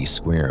 3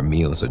 square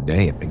meals a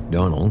day at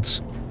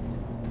McDonald's.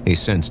 He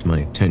sensed my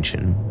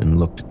attention and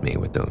looked at me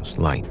with those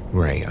light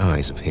gray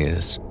eyes of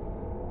his.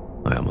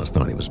 I almost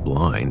thought he was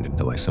blind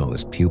until I saw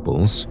his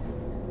pupils.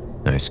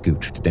 I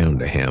scooched down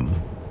to him.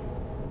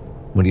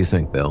 "What do you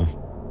think, Bill?"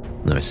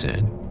 I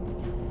said.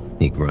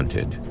 He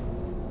grunted.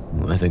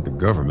 "I think the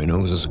government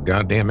owes us a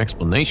goddamn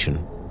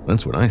explanation.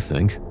 That's what I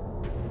think.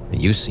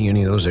 Did you see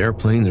any of those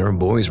airplanes our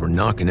boys were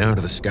knocking out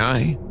of the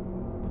sky?"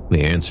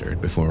 He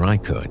answered before I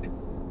could.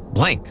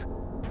 "Blank.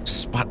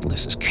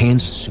 Spotless as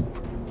cans of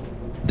soup.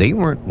 They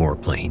weren't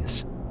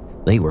warplanes.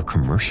 They were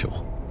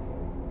commercial.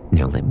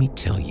 Now let me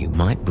tell you,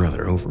 my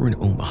brother over in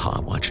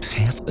Omaha watched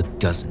half a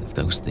dozen of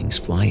those things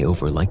fly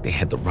over like they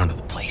had the run of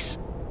the place.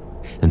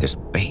 And there's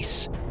a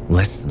base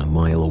less than a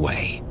mile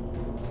away.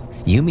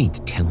 You mean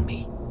to tell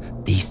me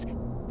these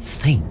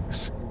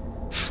things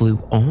flew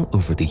all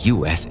over the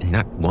U.S. and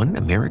not one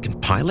American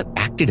pilot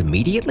acted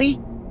immediately?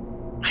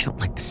 I don't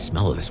like the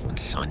smell of this one,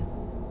 son.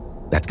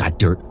 That's got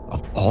dirt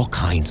of all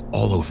kinds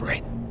all over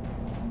it."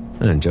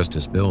 And just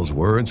as Bill's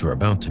words were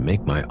about to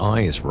make my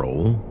eyes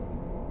roll,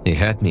 he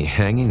had me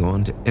hanging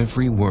on to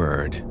every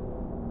word,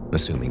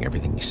 assuming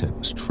everything he said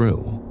was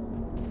true.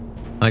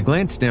 I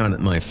glanced down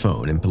at my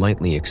phone and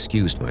politely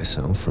excused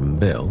myself from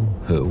Bill,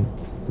 who,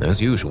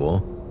 as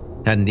usual,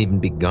 hadn't even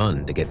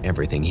begun to get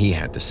everything he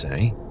had to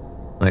say.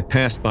 I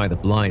passed by the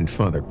blind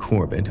Father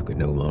Corbett, who could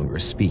no longer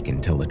speak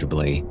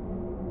intelligibly.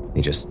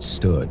 He just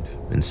stood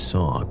and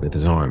sobbed with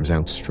his arms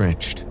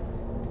outstretched.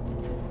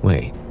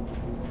 Wait,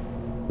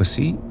 was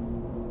he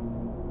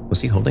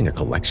holding a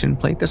collection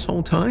plate this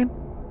whole time?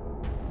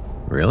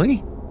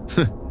 Really?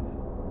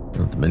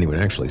 Not that many would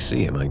actually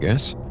see him, I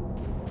guess.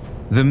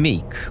 The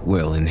meek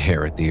will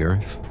inherit the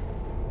earth,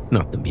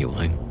 not the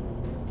mewling,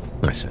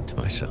 I said to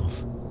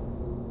myself.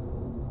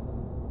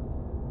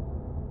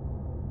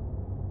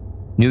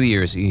 New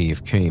Year's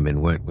Eve came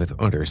and went with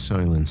utter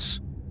silence.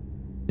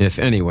 If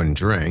anyone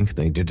drank,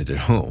 they did it at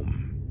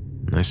home.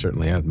 I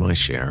certainly had my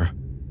share.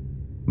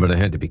 But I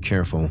had to be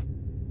careful.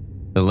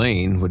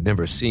 Elaine would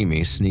never see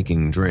me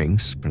sneaking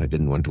drinks, but I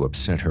didn't want to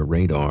upset her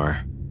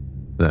radar.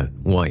 That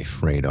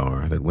wife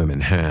radar that women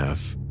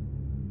have.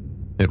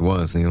 It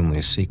was the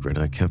only secret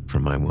I kept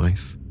from my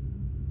wife.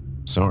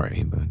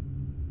 Sorry, but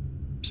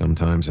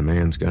sometimes a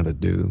man's gotta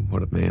do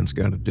what a man's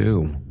gotta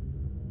do.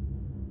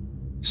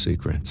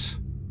 Secrets.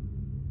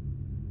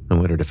 I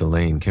wondered if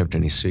Elaine kept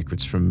any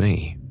secrets from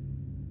me.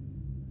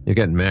 You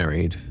get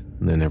married,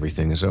 and then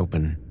everything is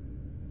open,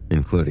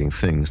 including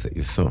things that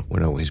you thought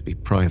would always be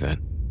private.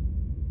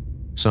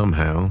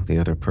 Somehow, the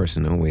other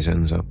person always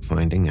ends up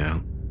finding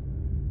out.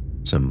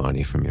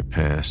 Somebody from your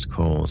past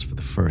calls for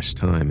the first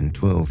time in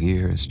 12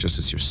 years just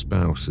as your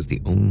spouse is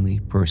the only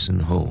person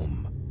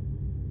home.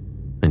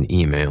 An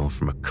email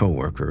from a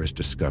coworker is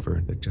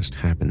discovered that just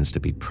happens to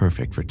be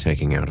perfect for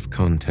taking out of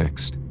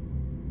context.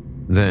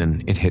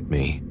 Then it hit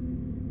me.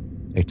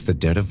 It's the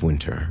dead of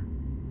winter.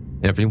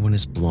 Everyone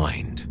is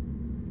blind.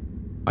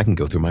 I can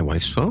go through my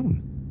wife's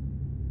phone.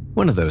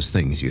 One of those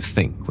things you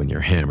think when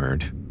you're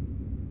hammered.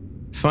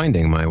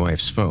 Finding my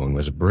wife's phone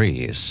was a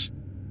breeze.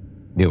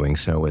 Doing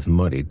so with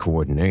muddied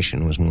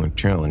coordination was more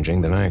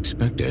challenging than I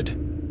expected.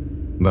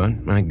 But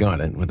I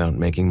got it without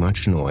making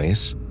much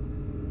noise.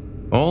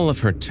 All of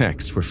her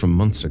texts were from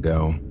months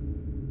ago.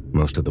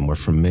 Most of them were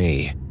from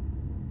me.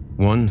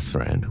 One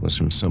thread was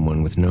from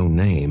someone with no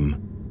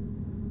name.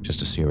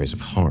 Just a series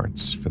of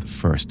hearts for the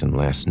first and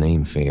last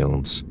name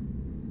fields.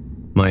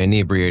 My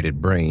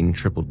inebriated brain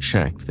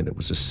triple-checked that it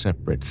was a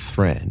separate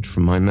thread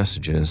from my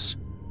messages.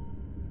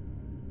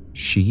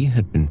 She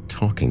had been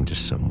talking to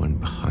someone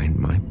behind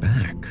my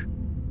back,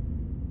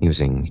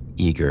 using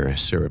eager,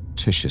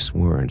 surreptitious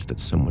words that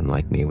someone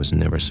like me was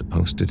never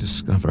supposed to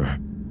discover.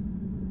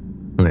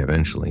 I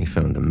eventually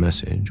found a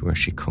message where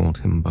she called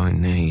him by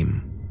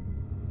name.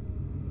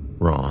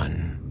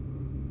 Ron.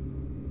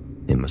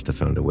 He must have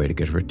found a way to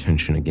get her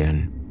attention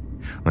again.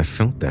 I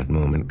felt that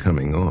moment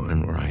coming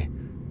on where I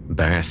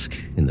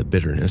bask in the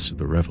bitterness of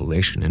the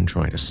revelation and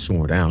try to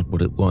sort out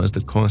what it was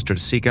that caused her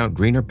to seek out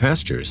greener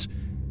pastures.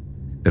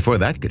 Before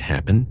that could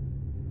happen,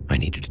 I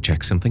needed to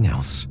check something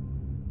else.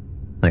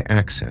 I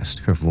accessed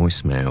her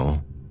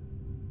voicemail.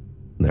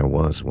 There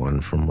was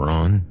one from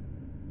Ron,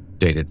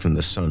 dated from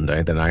the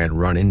Sunday that I had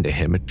run into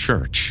him at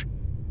church.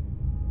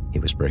 He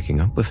was breaking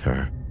up with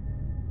her.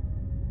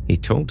 He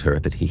told her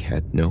that he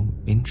had no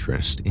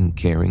interest in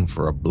caring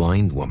for a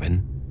blind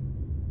woman,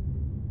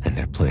 and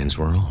their plans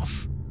were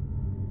off.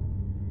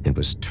 It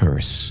was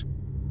terse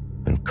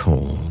and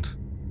cold,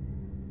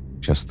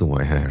 just the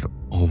way I had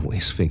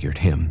always figured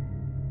him.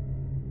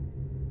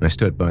 I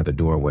stood by the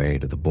doorway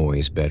to the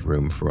boys'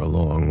 bedroom for a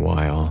long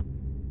while,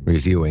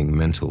 reviewing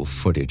mental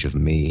footage of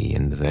me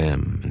and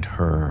them and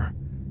her,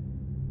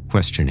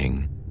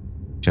 questioning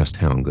just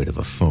how good of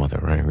a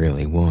father I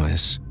really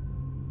was.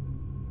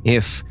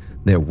 If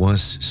there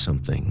was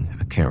something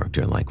a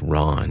character like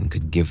Ron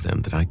could give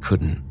them that I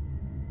couldn't.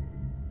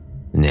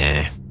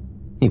 Nah,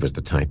 he was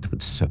the type that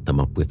would set them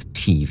up with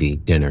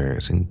TV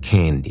dinners and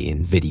candy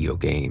and video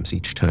games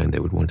each time they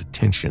would want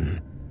attention.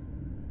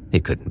 He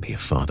couldn't be a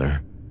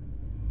father.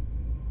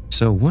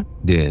 So what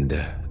did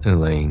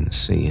Elaine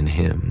see in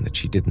him that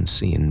she didn't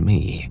see in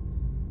me?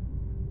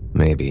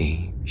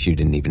 Maybe she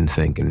didn't even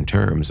think in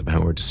terms of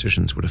how her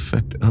decisions would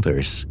affect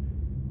others.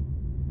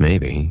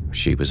 Maybe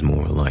she was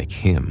more like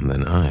him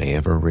than I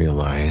ever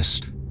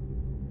realized.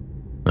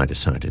 I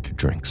decided to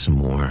drink some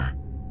more.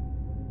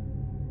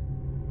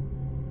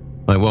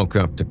 I woke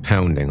up to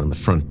pounding on the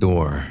front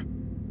door.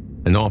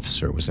 An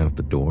officer was out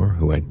the door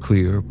who had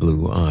clear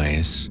blue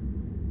eyes.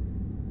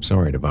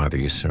 Sorry to bother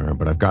you, sir,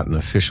 but I've got an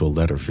official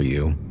letter for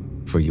you,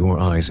 for your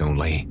eyes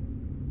only.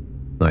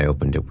 I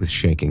opened it with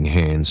shaking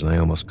hands, and I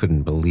almost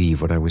couldn't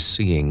believe what I was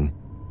seeing.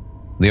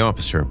 The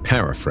officer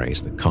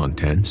paraphrased the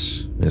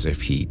contents, as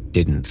if he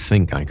didn't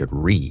think I could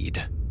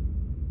read.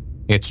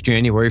 It's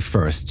January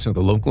 1st, so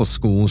the local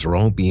schools are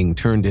all being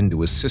turned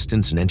into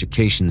assistance and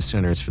education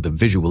centers for the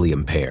visually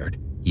impaired.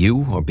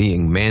 You are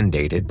being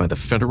mandated by the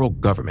federal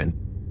government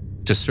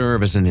to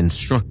serve as an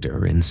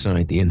instructor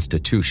inside the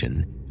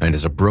institution and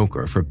as a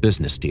broker for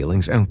business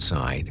dealings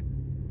outside.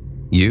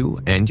 You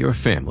and your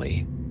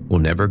family will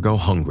never go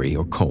hungry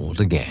or cold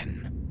again.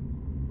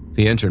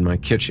 He entered my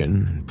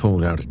kitchen,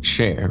 pulled out a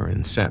chair,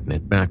 and sat in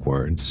it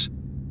backwards.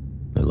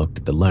 I looked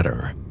at the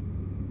letter,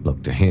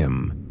 looked to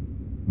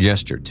him,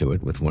 gestured to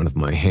it with one of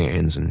my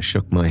hands, and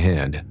shook my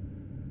head.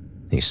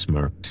 He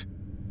smirked.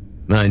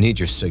 I need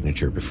your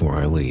signature before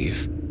I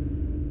leave.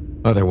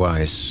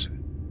 Otherwise,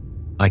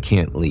 I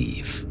can't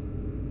leave.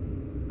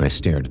 I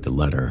stared at the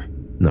letter,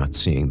 not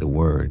seeing the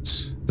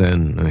words.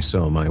 Then I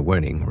saw my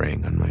wedding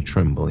ring on my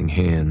trembling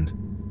hand.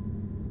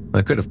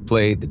 I could have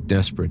played the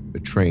desperate,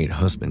 betrayed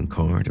husband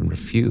card and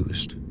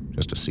refused,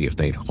 just to see if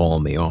they'd haul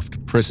me off to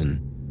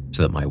prison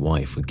so that my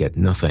wife would get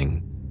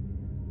nothing.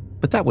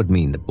 But that would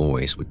mean the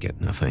boys would get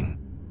nothing.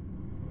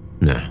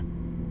 No,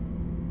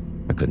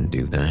 I couldn't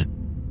do that.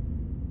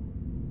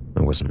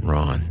 I wasn't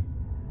Ron.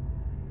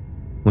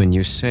 When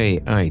you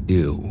say I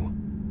do,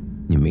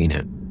 you mean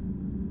it.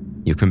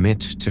 You commit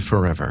to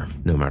forever,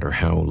 no matter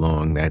how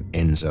long that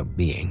ends up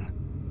being.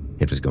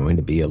 It was going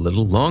to be a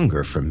little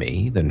longer for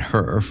me than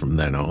her from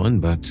then on,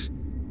 but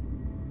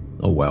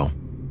oh well,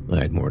 I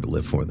had more to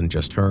live for than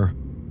just her.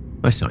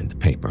 I signed the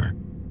paper.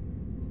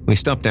 We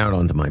stepped out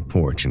onto my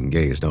porch and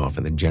gazed off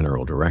in the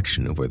general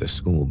direction of where the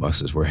school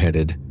buses were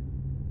headed.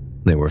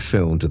 They were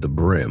filled to the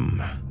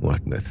brim,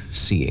 what with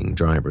seeing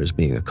drivers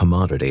being a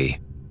commodity.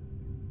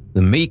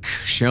 The meek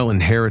shall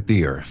inherit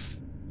the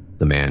earth,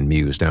 the man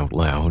mused out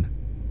loud.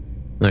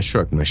 I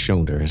shrugged my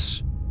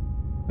shoulders.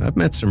 I've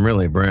met some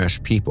really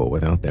brash people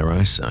without their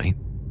eyesight.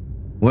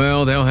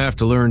 Well, they'll have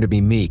to learn to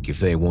be meek if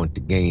they want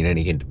to gain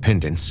any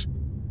independence.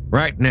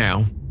 Right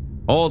now,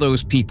 all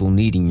those people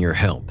needing your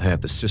help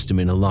have the system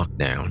in a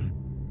lockdown.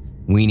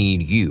 We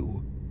need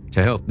you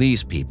to help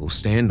these people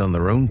stand on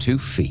their own 2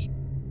 feet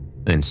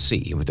and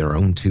see with their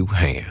own 2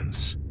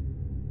 hands.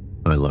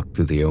 I looked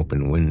through the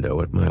open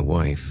window at my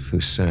wife, who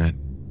sat,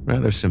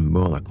 rather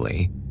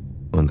symbolically,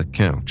 on the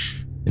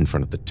couch in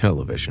front of the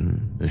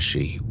television as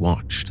she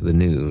watched the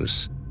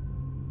news.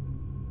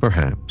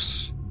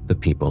 Perhaps the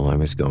people I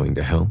was going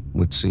to help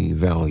would see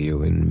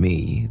value in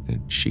me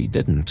that she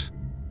didn't.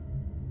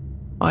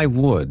 I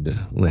would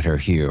let her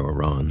hear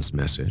Ron's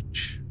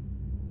message.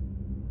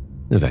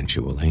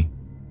 Eventually.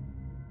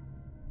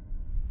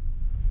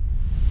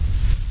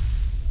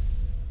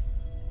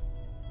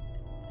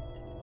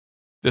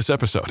 This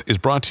episode is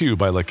brought to you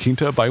by La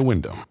Quinta by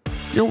Wyndham.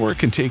 Your work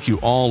can take you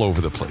all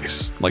over the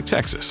place, like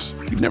Texas.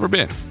 You've never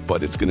been,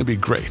 but it's going to be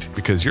great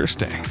because you're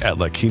staying at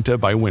La Quinta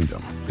by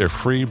Wyndham. Their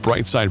free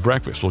Bright Side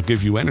breakfast will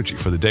give you energy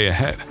for the day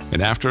ahead.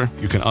 And after,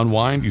 you can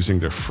unwind using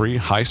their free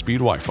high-speed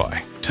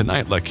Wi-Fi.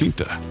 Tonight, La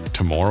Quinta.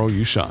 Tomorrow,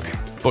 you shine.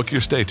 Book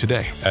your stay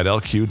today at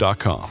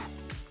LQ.com.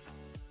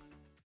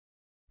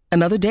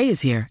 Another day is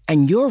here,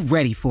 and you're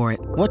ready for it.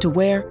 What to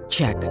wear?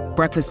 Check.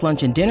 Breakfast,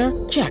 lunch, and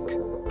dinner? Check.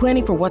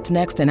 Planning for what's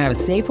next and how to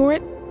save for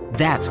it?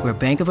 That's where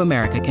Bank of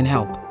America can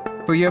help.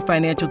 For your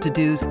financial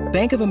to-dos,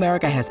 Bank of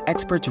America has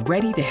experts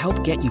ready to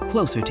help get you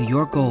closer to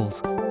your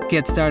goals.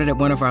 Get started at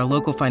one of our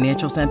local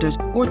financial centers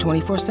or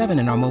 24/7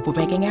 in our mobile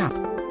banking app.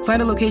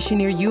 Find a location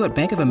near you at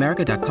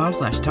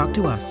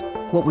bankofamerica.com/talktous.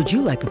 What would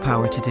you like the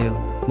power to do?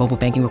 Mobile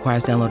banking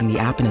requires downloading the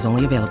app and is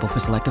only available for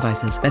select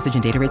devices. Message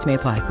and data rates may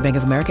apply. Bank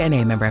of America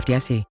NA, member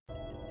FDIC.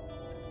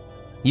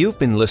 You've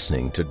been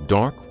listening to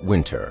Dark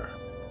Winter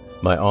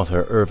by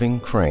author Irving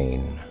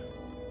Crane.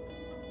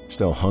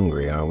 Still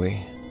hungry, are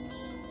we?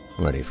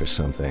 Ready for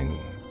something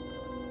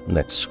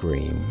that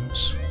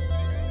screams?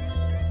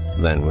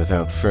 Then,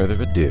 without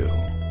further ado,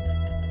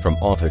 from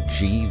author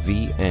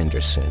G.V.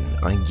 Anderson,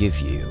 I give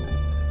you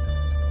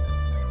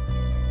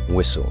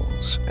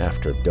Whistles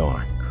After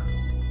Dark.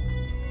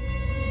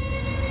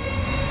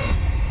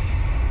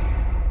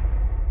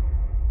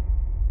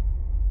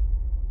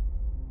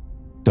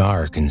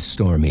 Dark and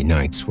stormy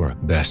nights work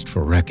best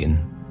for wrecking,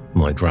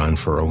 my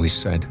grandfather always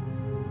said.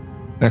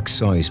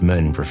 Excise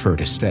men prefer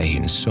to stay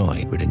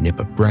inside with a nip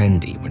of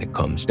brandy when it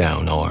comes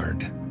down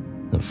hard.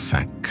 The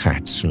fat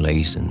cats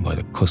lazing by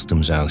the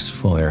customs house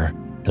fire,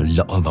 the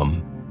lot of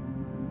them.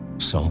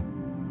 So,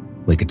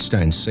 we could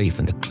stand safe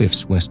in the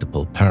cliffs west of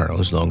Pulparo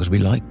as long as we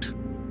liked.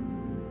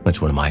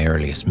 That's one of my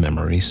earliest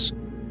memories.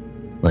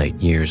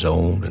 8 years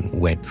old and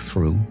wet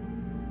through,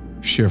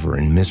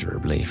 shivering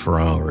miserably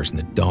for hours in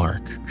the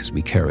dark because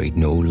we carried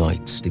no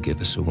lights to give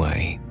us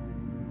away.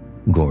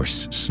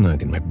 Gorse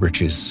snagging my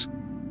breeches.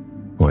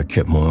 I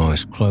kept my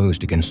eyes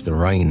closed against the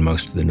rain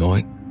most of the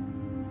night.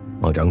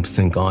 I don't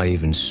think I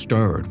even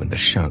stirred when the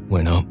shout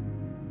went up.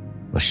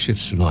 A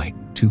ship's light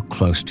too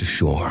close to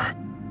shore,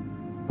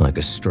 like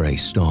a stray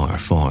star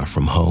far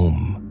from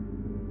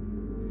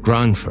home.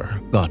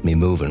 Grandfer got me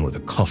moving with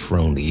a cuff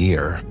round the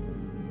ear.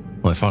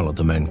 I followed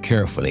the men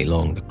carefully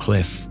along the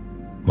cliff,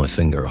 my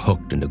finger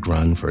hooked into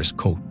Grandfer's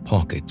coat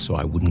pocket so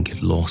I wouldn't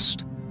get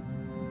lost.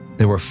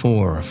 There were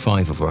 4 or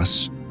 5 of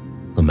us,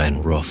 the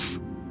men rough.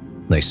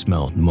 They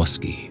smelled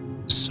musky,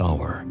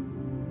 sour.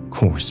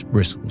 Coarse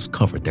bristles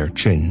covered their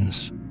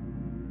chins.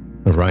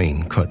 The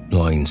rain cut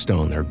lines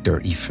down their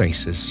dirty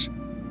faces,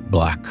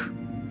 black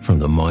from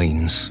the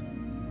mines.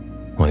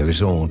 I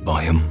was awed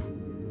by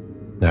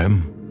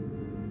them,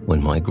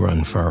 when my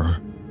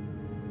grandfather,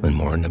 and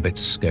more than a bit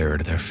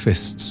scared of their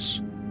fists.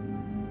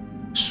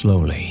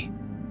 Slowly,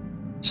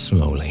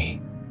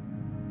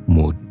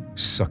 mud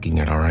sucking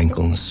at our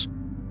ankles,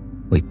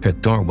 we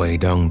picked our way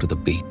down to the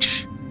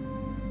beach.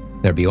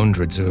 There'd be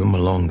hundreds of them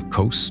along the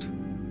coast.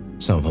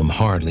 Some of them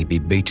hardly be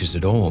beaches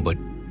at all, but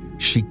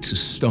sheets of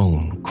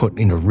stone cut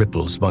into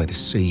ripples by the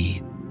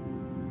sea.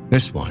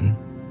 This one,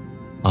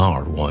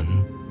 our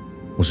one,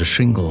 was a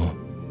shingle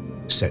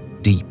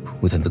set deep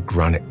within the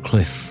granite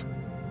cliff.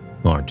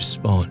 Hard to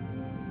spot.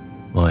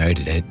 I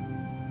hated it.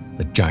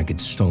 The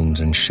jagged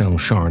stones and shell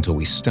shards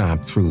always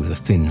stabbed through the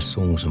thin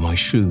soles of my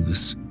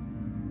shoes.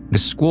 The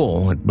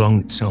squall had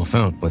blown itself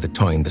out by the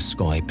time the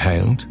sky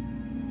paled.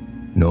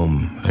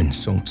 Numb and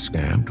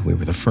salt-scabbed, we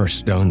were the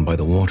first down by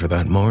the water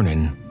that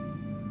morning.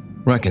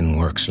 Reckon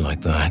works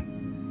like that.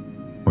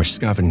 We're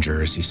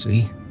scavengers, you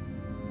see.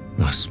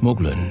 Now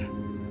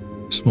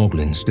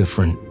smuggling's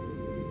different.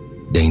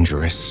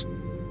 Dangerous.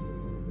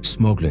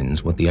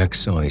 Smuggling's what the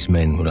excise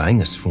men will hang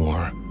us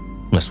for,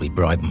 unless we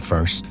bribe them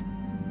first.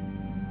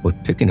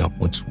 But picking up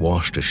what's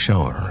washed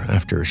ashore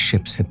after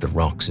ships hit the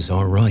rocks is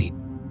all right,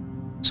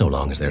 so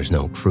long as there's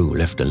no crew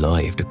left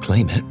alive to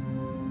claim it.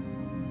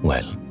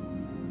 Well,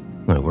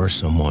 there were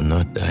someone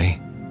that day.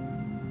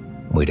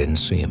 We didn't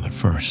see him at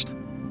first.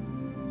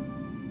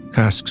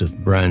 Casks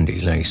of brandy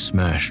lay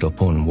smashed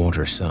up on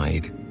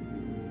waterside.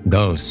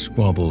 Gulls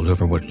squabbled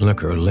over what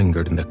liquor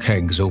lingered in the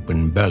kegs'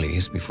 open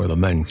bellies before the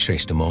men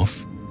chased them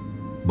off.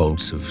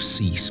 Bolts of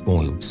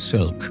sea-spoiled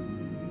silk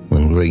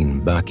and green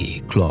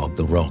baccy clogged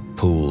the rock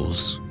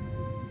pools.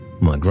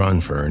 My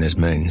grandfather and his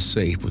men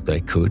saved what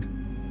they could,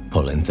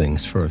 pulling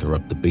things further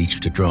up the beach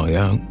to dry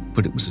out,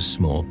 but it was a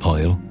small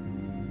pile.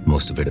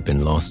 Most of it had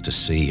been lost to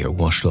sea or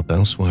washed up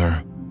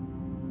elsewhere.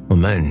 A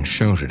man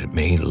shouted at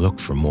me to look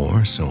for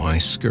more, so I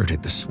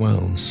skirted the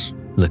swells,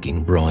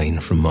 licking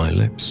brine from my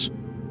lips,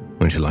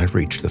 until I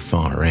reached the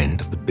far end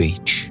of the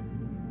beach.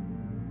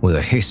 With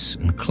a hiss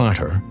and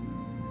clatter,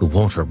 the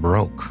water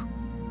broke,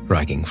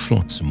 dragging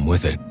flotsam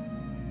with it.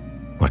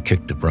 I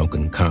kicked a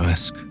broken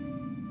cask.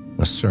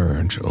 A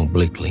surge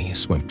obliquely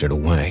swept it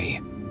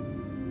away.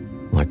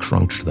 I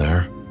crouched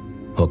there,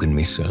 hugging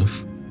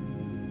myself,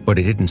 but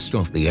it didn't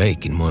stop the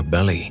ache in my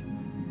belly.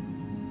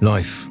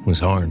 Life was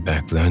hard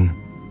back then.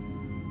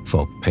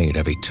 Folk paid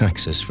heavy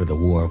taxes for the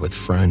war with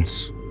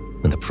France,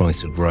 and the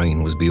price of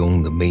grain was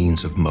beyond the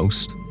means of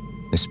most,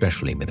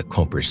 especially when the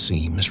copper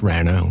seams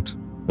ran out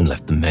and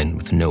left the men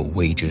with no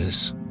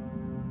wages.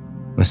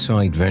 A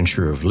side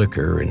venture of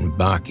liquor and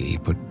baccy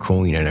put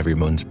coin in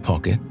everyone's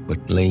pocket,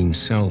 but lean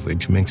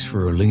salvage makes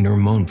for a leaner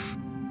month.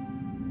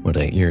 At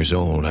 8 years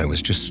old, I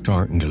was just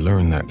starting to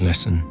learn that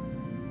lesson.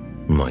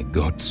 My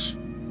guts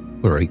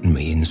were eating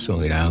me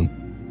inside out.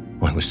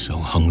 I was so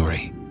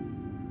hungry.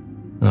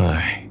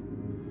 Aye,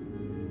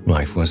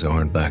 life was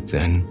hard back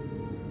then.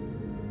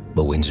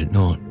 But when's it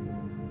not?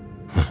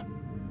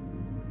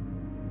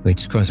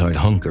 It's 'cause I'd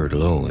hunkered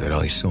low that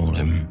I saw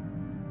him.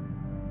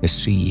 The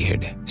sea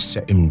had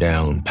set him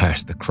down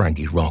past the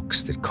craggy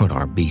rocks that cut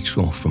our beach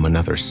off from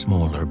another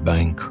smaller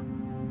bank.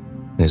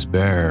 His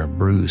bare,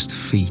 bruised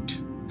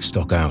feet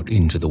stuck out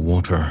into the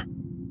water.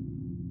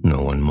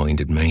 No one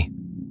minded me.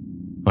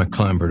 I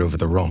clambered over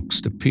the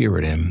rocks to peer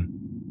at him,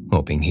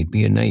 hoping he'd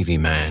be a Navy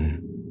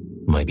man,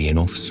 maybe an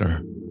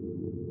officer,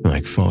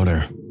 like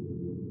father.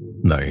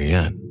 Better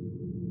yet,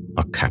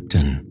 a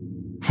captain.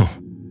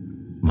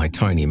 My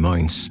tiny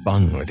mind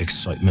spun with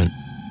excitement.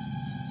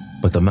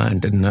 But the man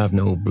didn't have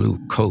no blue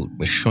coat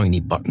with shiny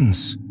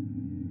buttons.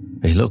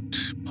 He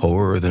looked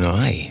poorer than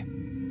I.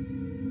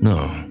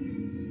 No,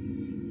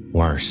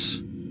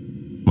 worse.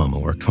 Mama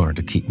worked hard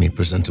to keep me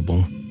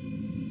presentable.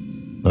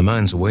 The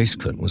man's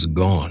waistcoat was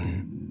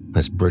gone,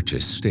 his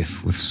breeches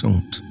stiff with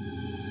soot.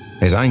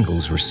 His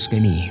ankles were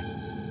skinny,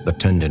 the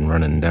tendon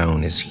running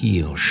down his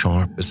heel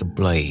sharp as a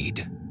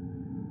blade.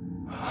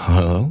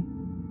 "Hello?"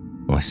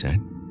 I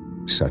said,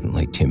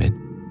 suddenly timid.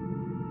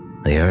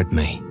 He heard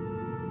me,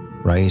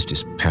 raised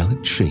his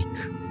pallid cheek,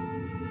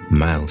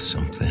 mouthed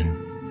something.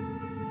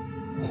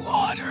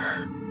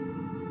 "Water."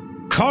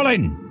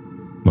 "Colin!"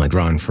 my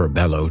grandfather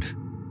bellowed.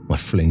 I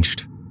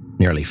flinched,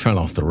 nearly fell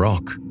off the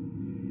rock.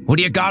 "What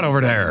do you got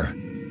over there?"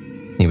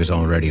 He was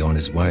already on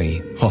his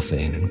way,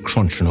 huffing and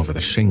crunching over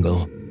the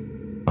shingle.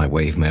 I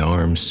waved my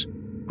arms,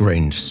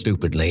 grinned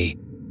stupidly.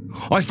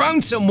 "I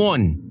found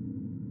someone!"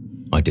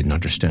 I didn't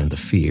understand the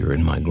fear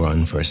in my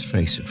grandfather's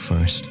face at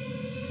first,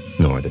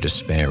 nor the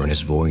despair in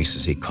his voice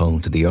as he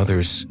called to the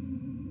others.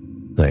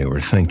 They were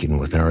thinking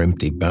with their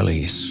empty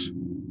bellies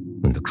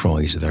and the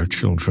cries of their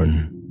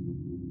children,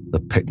 the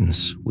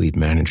pittance we'd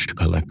managed to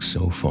collect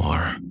so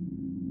far.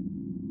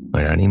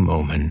 At any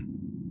moment,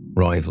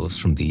 rivals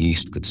from the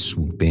east could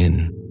swoop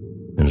in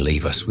and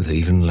leave us with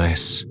even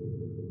less.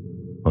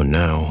 And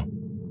now,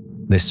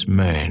 this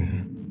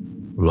man,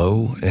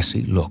 low as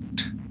he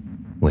looked,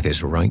 with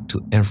his right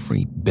to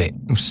every bit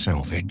of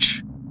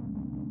salvage.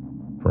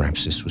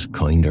 Perhaps this was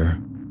kinder.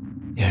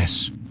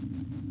 Yes,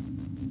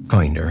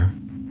 kinder.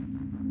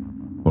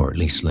 Or at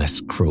least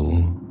less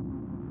cruel.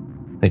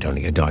 They'd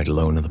only have died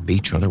alone on the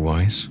beach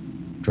otherwise,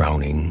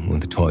 drowning when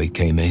the tide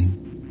came in.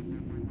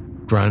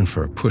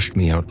 Grandfather pushed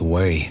me out the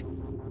way,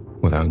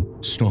 without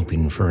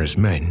stopping for his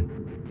men,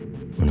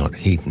 or not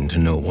heeding to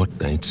know what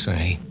they'd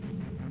say.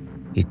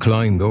 He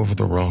climbed over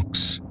the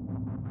rocks,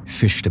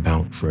 fished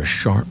about for a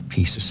sharp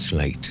piece of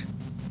slate,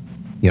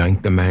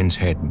 yanked the man's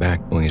head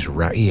back by his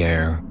ratty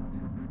hair,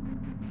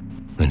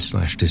 and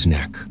slashed his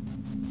neck.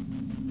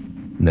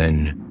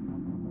 Then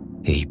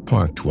he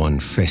parked one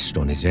fist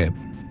on his hip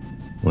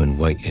and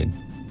waited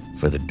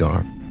for the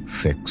dark,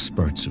 thick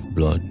spurts of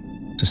blood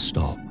to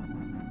stop.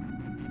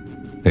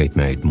 They'd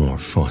made more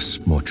fuss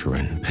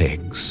butchering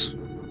pigs.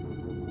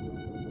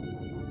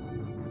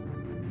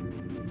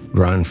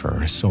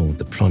 Grandfather sold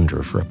the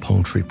plunder for a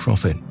paltry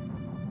profit.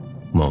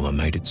 Mama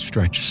made it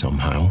stretch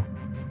somehow.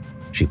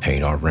 She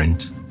paid our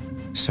rent,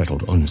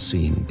 settled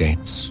unseen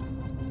debts,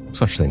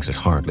 such things that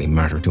hardly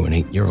matter to an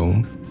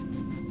 8-year-old.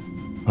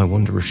 I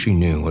wonder if she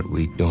knew what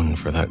we'd done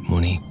for that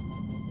money,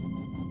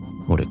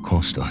 what it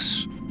cost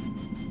us.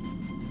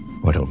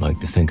 I don't like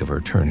to think of her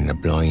turning a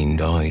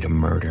blind eye to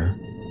murder.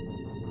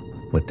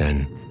 But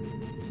then,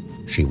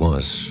 she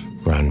was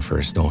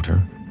Grandfather's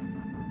daughter.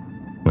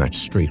 That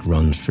streak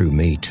runs through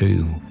me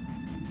too,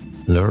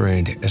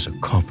 lurid as a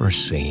copper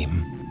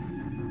seam.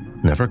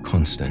 Never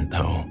constant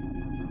though,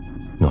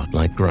 not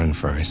like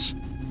Grandfather's.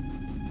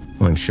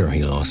 I'm sure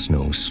he lost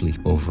no sleep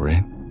over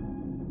it.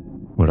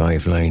 But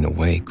I've lain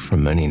awake for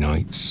many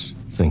nights,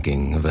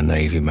 thinking of the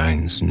Navy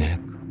man's neck,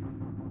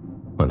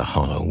 or the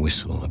hollow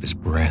whistle of his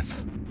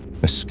breath,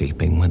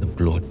 escaping when the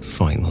blood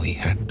finally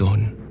had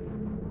done.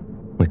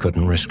 We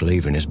couldn't risk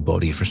leaving his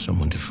body for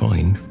someone to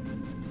find.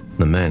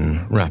 The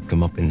men wrapped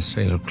him up in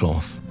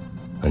sailcloth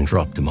and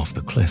dropped him off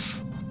the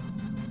cliff.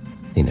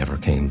 He never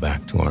came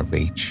back to our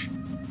beach.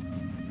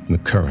 The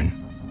current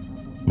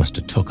must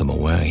have took him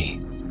away.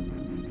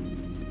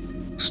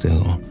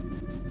 Still,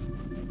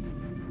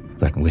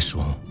 that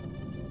whistle.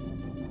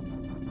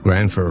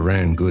 Granfer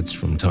ran goods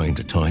from time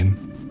to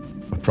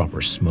time, a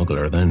proper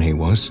smuggler then he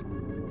was.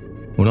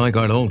 When I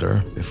got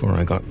older, before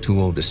I got too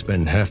old to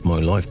spend half my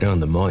life down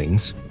the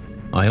mines,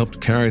 I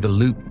helped carry the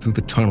loot through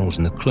the tunnels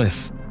in the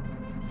cliff,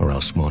 or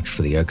else watched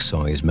for the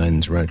excise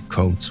men's red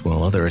coats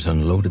while others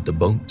unloaded the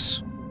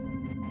boats.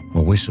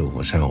 A whistle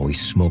was how we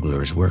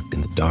smugglers worked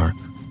in the dark.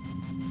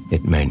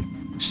 It meant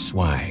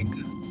swag,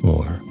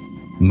 or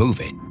move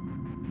it,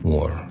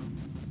 or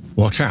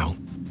watch out.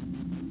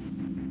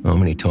 How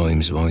many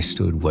times have I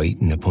stood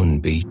waiting upon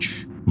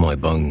beach, my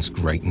bones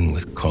grating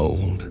with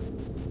cold,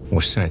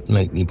 or sat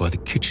lately by the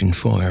kitchen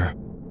fire,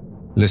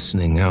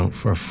 listening out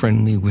for a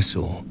friendly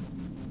whistle,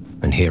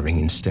 and hearing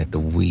instead the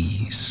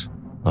wheeze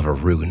of a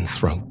ruined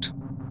throat.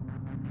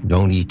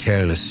 "Don't ye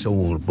tell a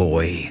soul,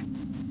 boy,"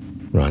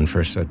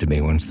 Granfer said to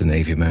me once the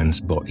Navy man's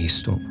body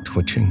stopped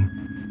twitching.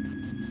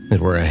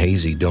 It were a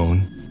hazy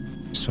dawn,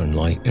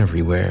 sunlight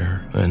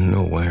everywhere and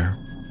nowhere,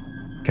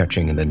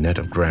 catching in the net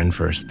of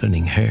Granfer's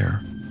thinning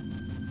hair.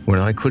 When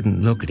I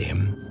couldn't look at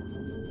him,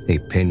 he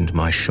pinned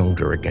my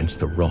shoulder against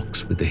the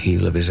rocks with the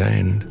heel of his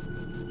hand,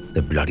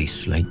 the bloody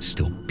slate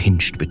still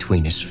pinched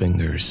between his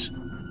fingers.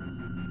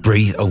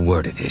 "Breathe a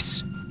word of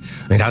this,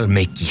 and I'll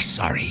make ye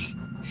sorry,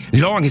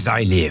 long as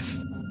I live."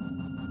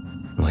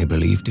 I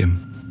believed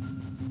him.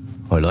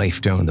 My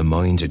life down the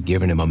mines had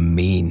given him a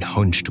mean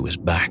hunch to his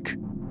back,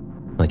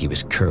 like he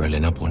was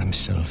curling up on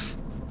himself,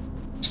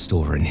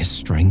 storing his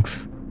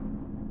strength.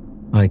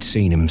 I'd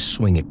seen him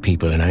swing at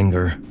people in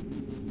anger.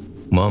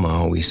 Mama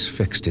always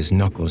fixed his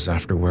knuckles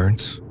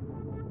afterwards.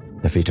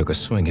 If he took a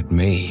swing at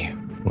me,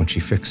 would she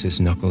fix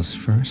his knuckles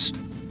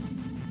first?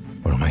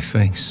 Or my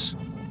face?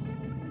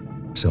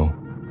 So,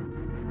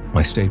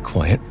 I stayed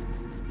quiet.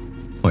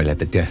 I let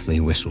the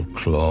deathly whistle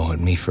claw at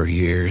me for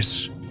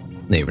years,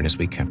 even as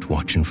we kept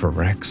watching for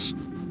wrecks.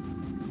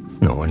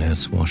 No one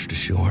else washed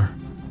ashore,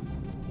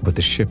 but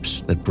the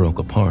ships that broke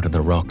apart on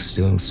the rocks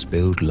still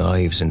spilled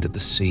lives into the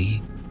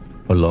sea,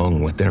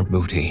 along with their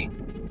booty.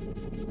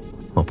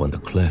 Up on the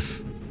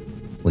cliff,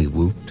 we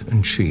whooped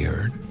and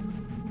cheered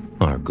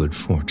our good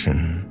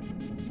fortune.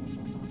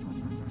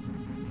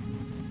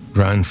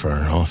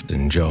 Granfer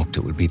often joked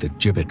it would be the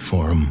gibbet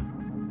for him.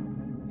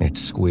 It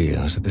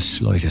squeals at the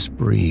slightest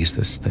breeze,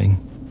 this thing,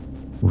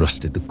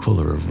 rusted the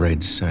colour of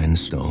red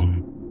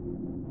sandstone.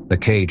 The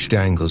cage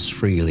dangles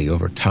freely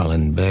over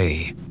Talon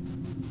Bay.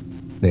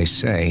 They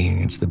say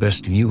it's the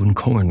best view in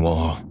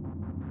Cornwall.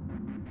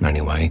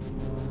 Anyway,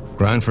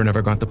 Granfer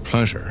never got the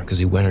pleasure because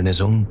he went in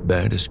his own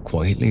bed as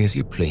quietly as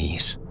you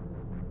please,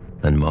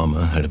 and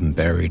Mama had him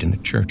buried in the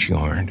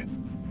churchyard,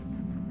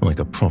 like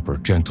a proper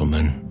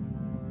gentleman.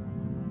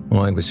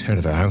 I was head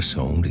of a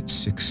household at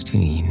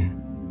 16.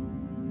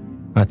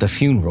 At the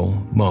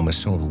funeral, Mama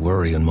saw the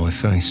worry on my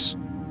face.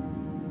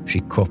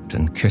 She cupped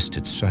and kissed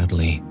it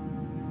sadly.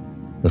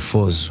 The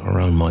fuzz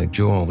around my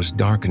jaw was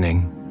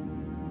darkening,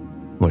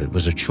 but it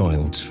was a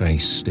child's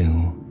face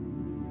still.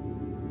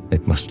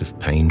 It must have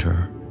pained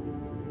her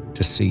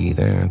to see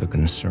there the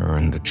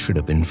concern that should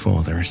have been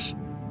father's.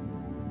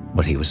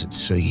 But he was at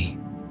sea,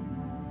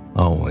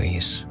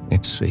 always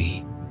at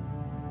sea.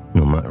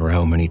 No matter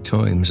how many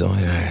times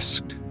I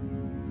asked,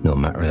 no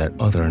matter that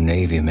other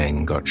Navy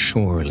men got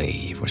shore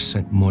leave or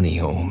sent money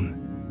home,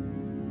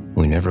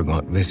 we never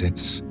got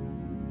visits,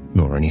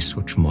 nor any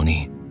such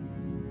money,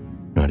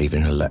 not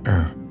even a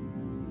letter.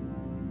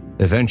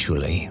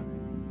 Eventually,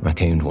 I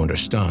came to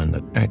understand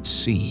that at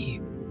sea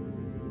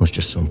was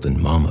just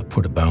something Mama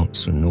put about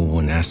so no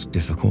one asked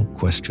difficult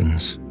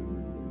questions.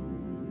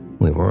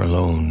 We were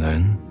alone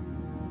then.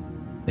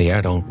 The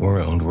adult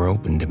world were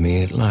open to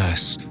me at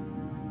last.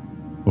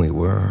 We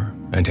were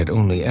and had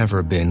only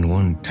ever been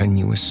one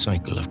tenuous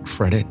cycle of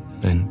credit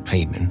and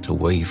payment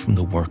away from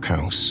the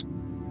workhouse.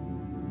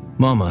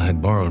 Mama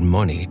had borrowed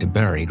money to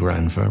bury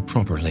Granfer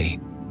properly,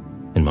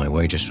 and my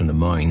wages from the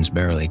mines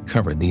barely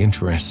covered the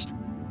interest.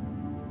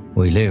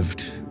 We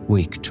lived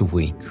week to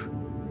week,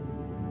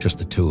 just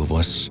the two of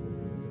us,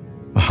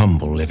 a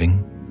humble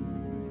living.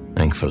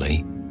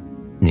 Thankfully,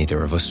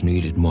 neither of us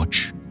needed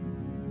much.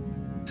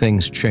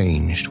 Things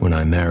changed when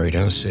I married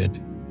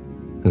Alcid,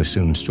 who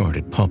soon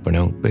started popping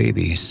out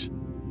babies.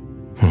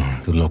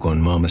 The look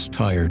on Mama's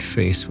tired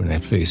face when I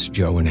placed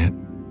Joanette,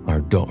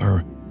 our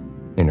daughter,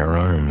 in her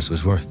arms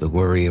was worth the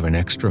worry of an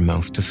extra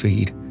mouth to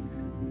feed,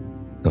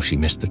 though she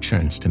missed the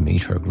chance to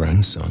meet her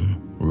grandson,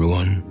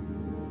 Ruan.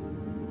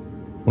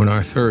 When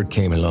our third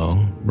came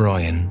along,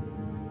 Brian,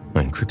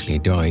 and quickly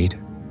died,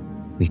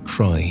 we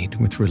cried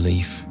with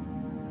relief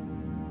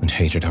and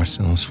hated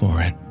ourselves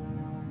for it.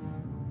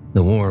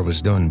 The war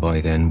was done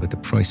by then, but the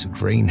price of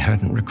grain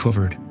hadn't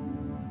recovered,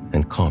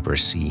 and copper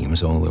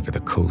seams all over the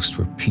coast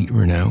were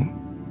petering out,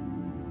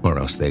 or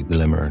else they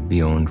glimmered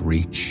beyond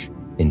reach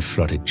in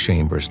flooded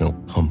chambers no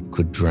pump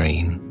could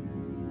drain.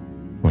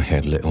 I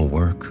had little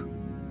work.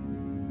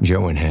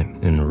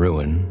 Joanette and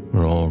Ruan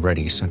were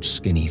already such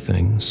skinny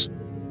things,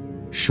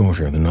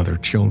 shorter than other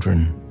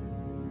children.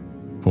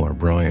 Poor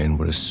Brian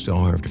would have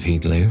starved if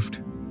he'd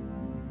lived.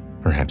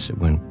 Perhaps it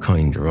went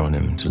kinder on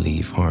him to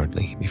leave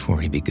Hartley before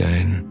he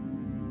began.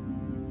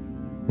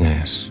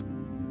 Yes,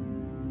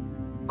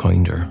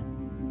 kinder.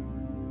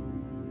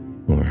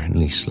 Or at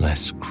least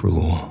less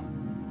cruel.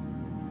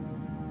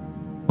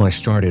 I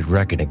started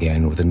wrecking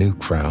again with a new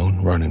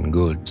crowd running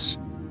goods.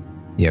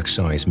 The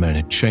excise men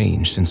had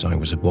changed since I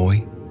was a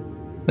boy.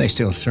 They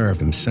still served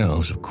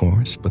themselves, of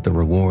course, but the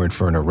reward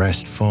for an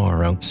arrest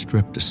far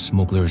outstripped a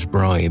smuggler's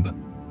bribe,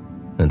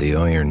 and the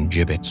iron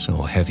gibbet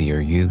saw heavier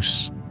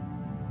use.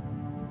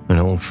 An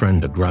old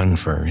friend of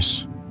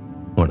Granfer's,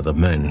 one of the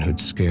men who'd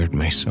scared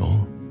me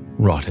so,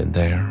 rotted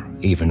there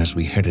even as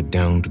we headed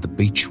down to the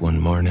beach one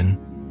morning.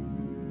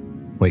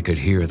 We could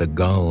hear the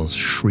gulls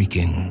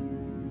shrieking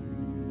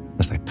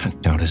as they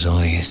pecked out his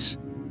eyes.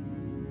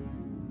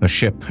 A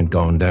ship had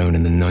gone down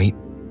in the night.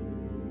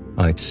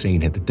 I'd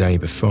seen it the day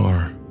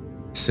before,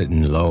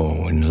 sitting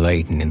low and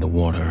laden in the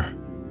water.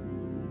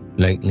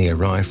 Lately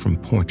arrived from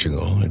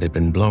Portugal, it had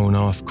been blown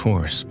off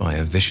course by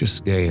a vicious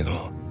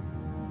gale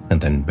and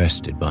then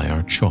bested by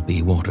our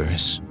choppy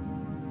waters.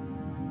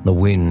 The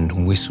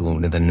wind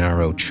whistled in the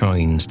narrow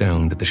chines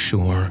down to the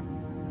shore.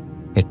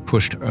 It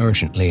pushed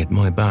urgently at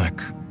my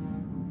back.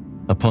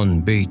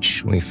 Upon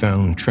beach, we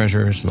found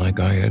treasures like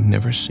I had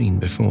never seen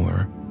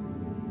before.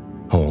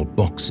 Whole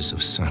boxes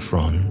of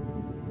saffron,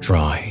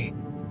 dry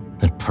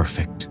and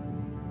perfect.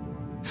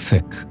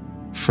 Thick,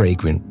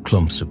 fragrant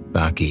clumps of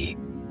baccy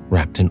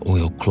wrapped in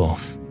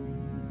oilcloth.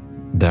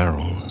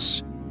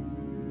 Barrels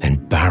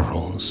and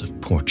barrels of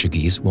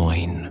Portuguese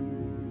wine.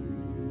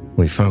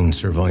 We found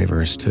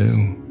survivors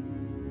too.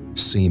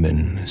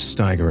 Seamen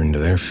staggering to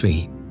their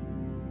feet.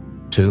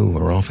 2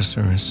 were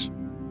officers.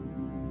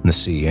 The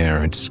sea air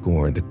had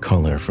scored the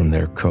colour from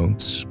their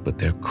coats, but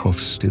their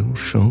cuffs still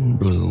shone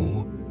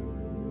blue.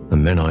 The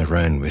men I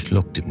ran with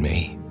looked at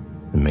me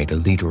and made a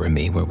leader of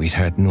me where we'd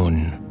had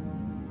none.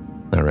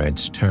 Their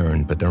heads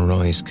turned, but their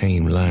eyes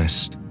came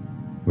last,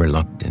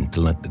 reluctant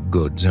to let the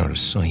goods out of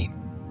sight.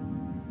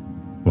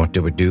 What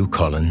do we do,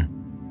 Colin?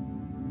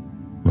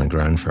 My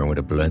grandfather would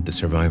have bled the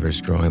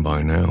survivors dry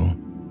by now,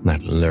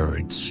 that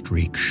lurid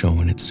streak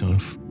showing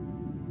itself.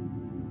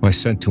 I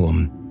said to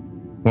him,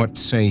 "What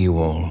say you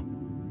all?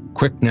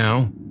 Quick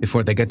now,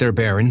 before they get their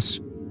bearings."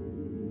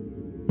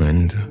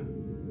 And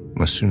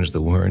as soon as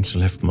the words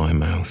left my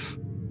mouth,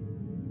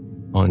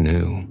 I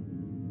knew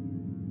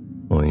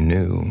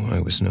I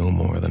was no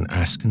more than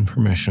asking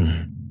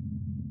permission.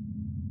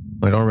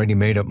 I'd already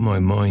made up my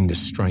mind to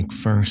strike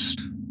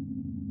first.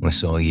 I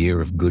saw a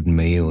year of good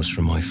meals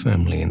for my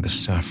family in the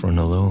saffron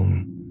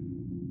alone,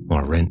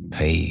 our rent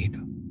paid,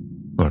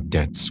 our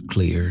debts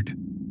cleared,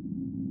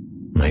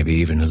 maybe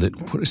even a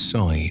little put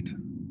aside,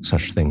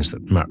 such things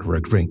that matter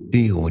a great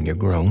deal when you're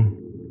grown.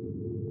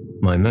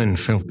 My men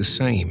felt the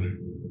same,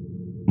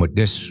 but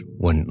this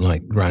wasn't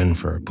like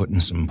Granfer putting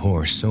some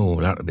poor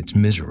soul out of its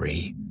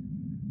misery.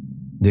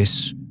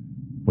 This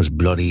was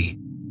bloody,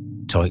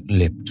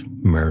 tight-lipped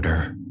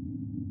murder.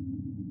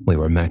 We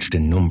were matched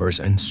in numbers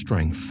and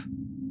strength.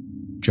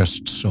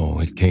 Just so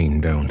it came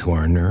down to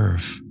our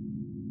nerve.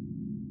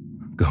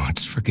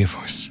 Gods forgive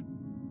us.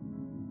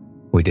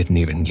 We didn't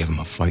even give him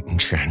a fighting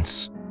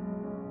chance.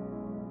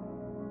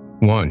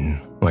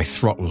 One I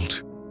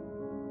throttled.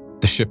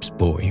 The ship's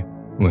boy,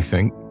 I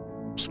think,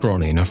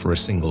 scrawny enough for a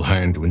single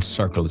hand to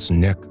encircle its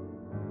neck.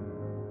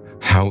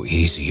 How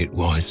easy it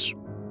was.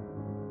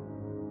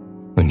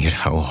 And yet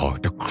how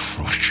hard to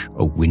crush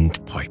a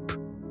windpipe.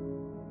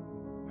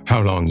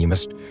 How long you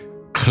must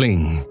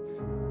cling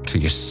to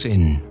your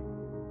sin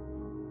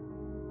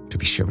to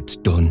be sure it's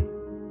done.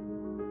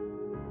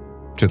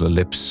 To the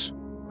lips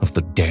of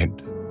the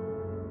dead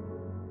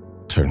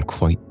turn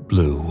quite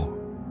blue.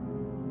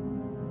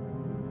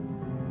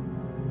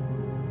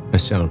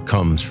 Essel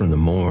comes from the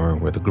moor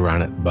where the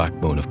granite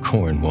backbone of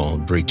Cornwall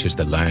breaches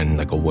the land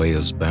like a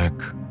whale's back.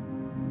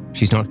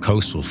 She's not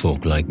coastal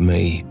folk like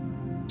me.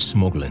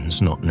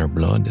 Smuggling's not in her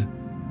blood,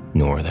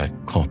 nor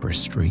that copper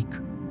streak.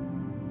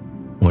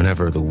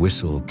 Whenever the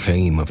whistle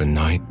came of a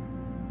night,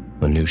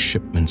 a new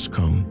shipment's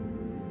come,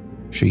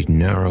 she'd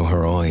narrow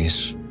her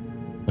eyes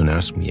and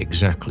ask me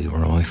exactly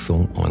where I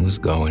thought I was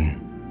going.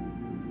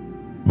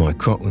 My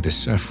cut with the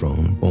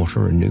saffron bought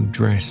her a new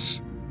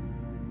dress,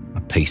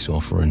 a peace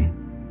offering.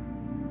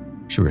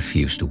 She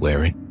refused to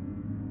wear it.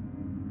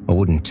 I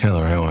wouldn't tell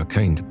her how I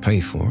came to pay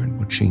for it,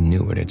 but she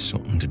knew it had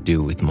something to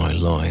do with my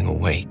lying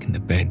awake in the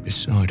bed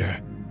beside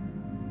her,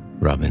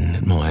 rubbing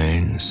at my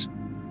hands.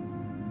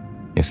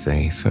 If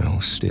they fell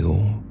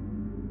still,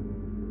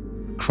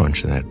 the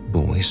crunch of that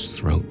boy's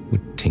throat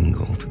would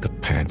tingle through the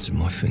pads of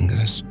my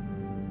fingers.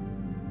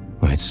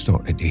 I had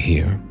started to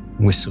hear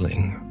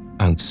whistling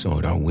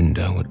outside our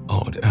window at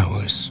odd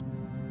hours.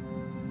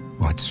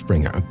 I'd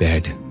spring out of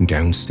bed and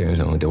downstairs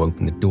only to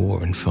open the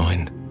door and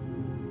find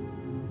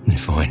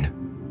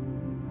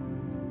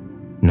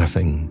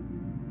nothing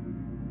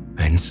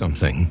and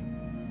something.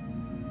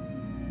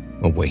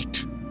 A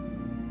weight.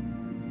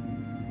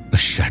 A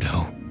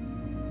shadow.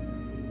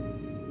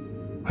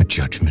 A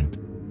judgment.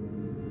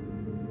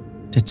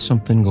 Did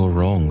something go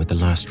wrong with the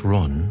last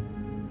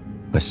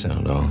run?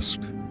 Estelle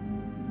asked.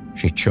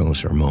 She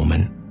chose her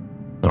moment,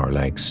 our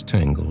legs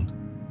tangled,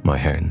 my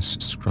hands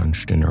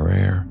scrunched in her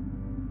hair.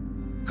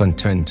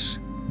 Content,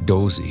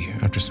 dozy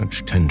after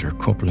such tender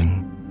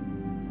coupling.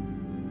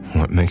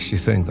 What makes you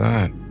think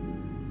that?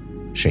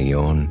 She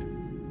yawned,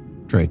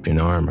 draped an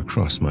arm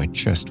across my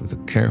chest with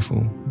a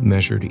careful,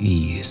 measured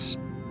ease.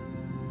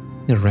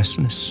 You're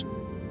restless.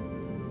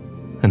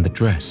 And the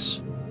dress.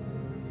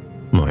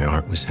 My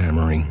heart was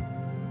hammering.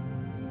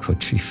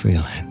 Could she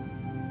feel it?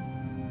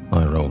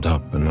 I rolled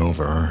up and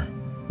over her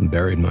and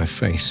buried my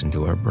face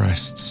into her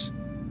breasts.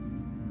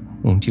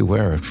 Won't you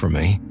wear it for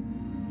me?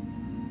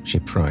 She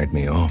pried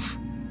me off,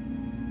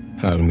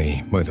 held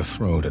me by the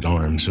throat at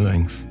arm's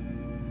length.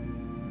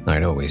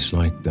 I'd always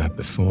liked that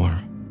before.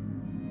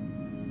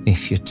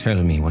 If you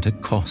tell me what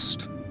it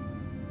cost,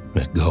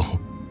 let go.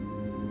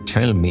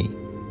 Tell me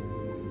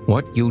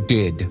what you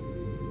did.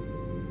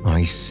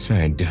 I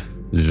said,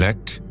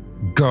 let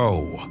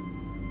go.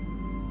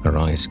 Her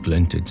eyes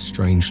glinted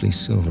strangely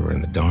silver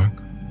in the dark,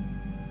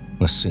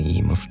 a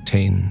seam of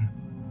tin,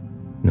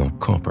 not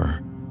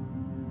copper.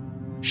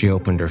 She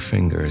opened her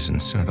fingers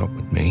and sat up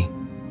with me,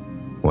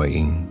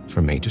 waiting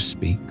for me to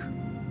speak.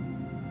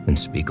 And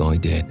speak I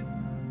did.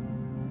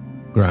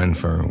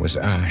 Granfer was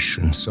ash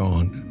and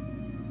sod.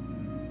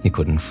 He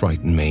couldn't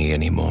frighten me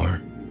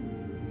anymore.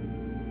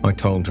 I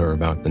told her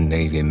about the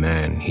Navy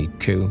man he'd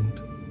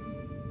killed.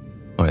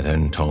 I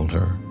then told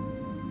her,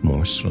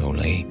 more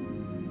slowly,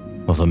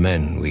 of the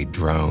men we'd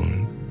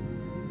drowned,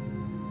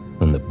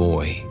 and the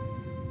boy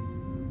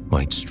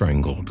I'd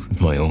strangled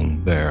with my own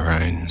bare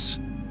hands.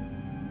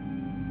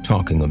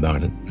 Talking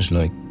about it was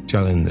like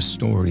telling the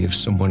story of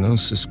someone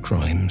else's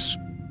crimes.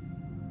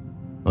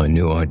 I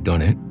knew I'd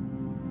done it.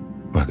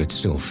 I could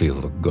still feel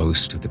the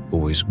ghost of the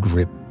boy's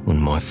grip on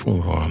my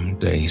forearm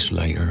days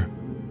later.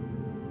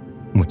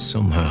 But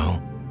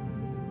somehow,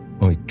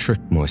 I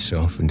tricked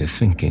myself into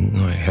thinking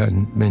I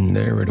hadn't been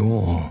there at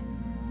all.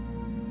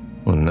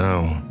 And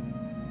now,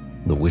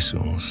 the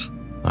whistles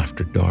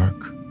after dark,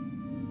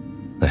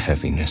 the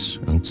heaviness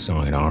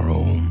outside our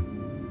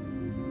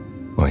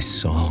home. I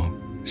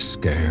sobbed,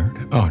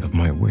 scared out of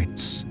my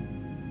wits.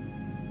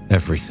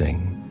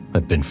 Everything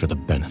had been for the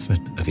benefit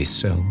of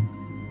Iselle,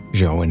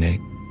 Joannet,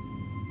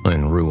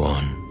 and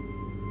Rouen.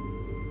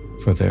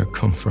 For their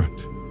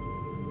comfort,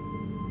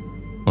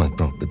 I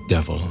brought the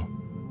devil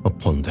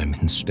upon them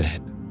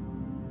instead.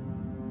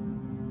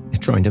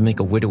 You're trying to make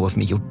a widow of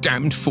me, you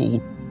damned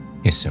fool,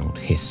 Iselle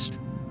hissed,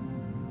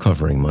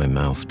 covering my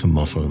mouth to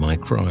muffle my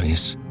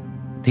cries.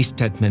 These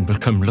dead men will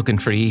come looking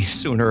for ye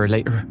sooner or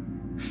later.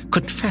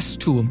 Confess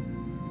to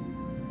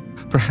them.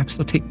 Perhaps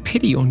they'll take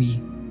pity on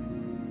ye.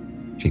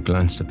 She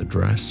glanced at the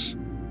dress,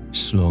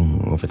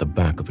 slung over the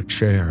back of a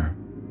chair.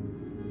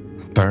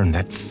 Burn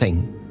that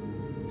thing.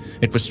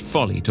 It was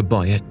folly to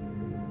buy it.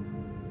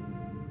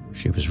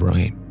 She was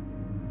right.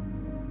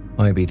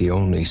 I'd be the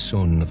only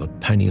son of a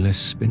penniless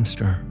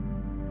spinster.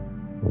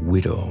 A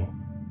widow,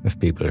 if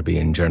people are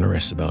being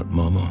generous about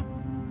Mama.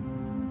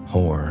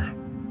 Whore,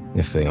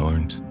 if they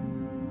aren't.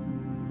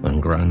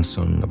 And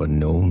grandson of a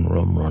known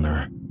rum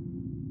runner.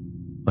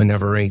 I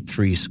never ate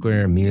 3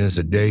 square meals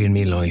a day in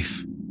me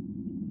life.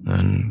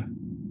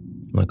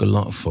 And, like a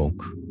lot of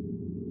folk,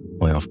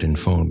 I often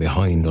fall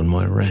behind on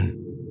my rent.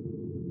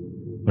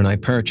 When I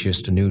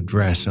purchased a new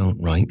dress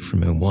outright for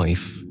my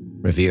wife,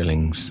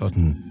 revealing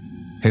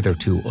sudden,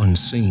 hitherto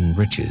unseen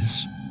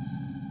riches,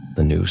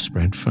 the news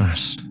spread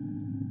fast.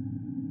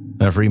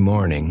 Every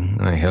morning,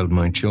 I held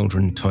my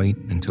children tight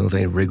until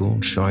they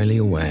wriggled shyly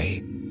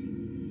away.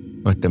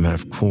 Let them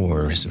have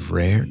cores of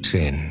rare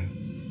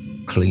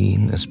tin,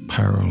 clean as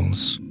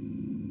pearls,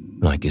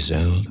 like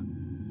Iselle.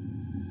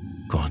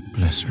 God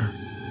bless her.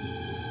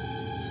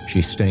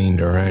 She stained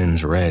her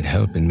hands red,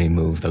 helping me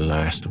move the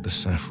last of the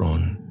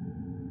saffron.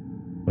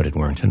 But it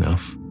weren't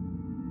enough.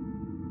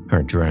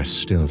 Her dress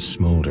still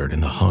smoldered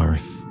in the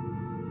hearth,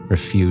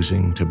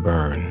 refusing to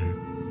burn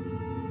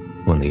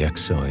when the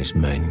excise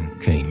men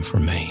came for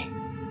me.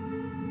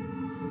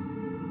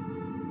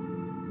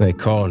 They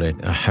call it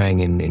a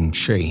hanging in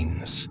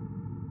chains,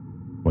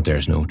 but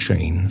there's no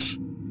chains,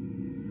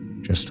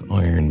 just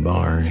iron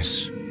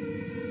bars.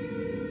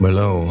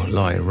 Below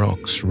lie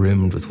rocks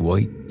rimmed with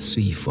white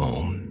sea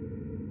foam,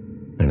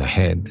 and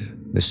ahead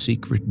the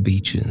secret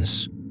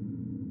beaches,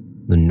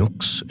 the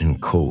nooks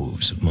and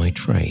coves of my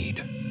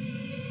trade.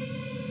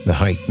 The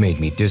height made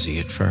me dizzy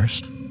at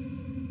first.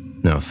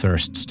 Now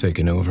thirst's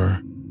taken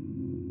over.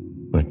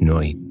 At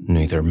night,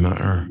 neither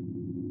matter.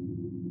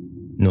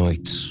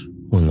 Nights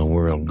when the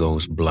world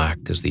goes black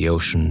as the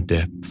ocean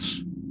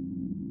depths,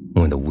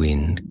 when the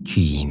wind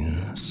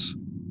keens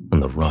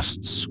and the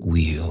rust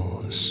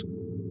squeals,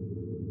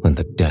 when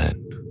the dead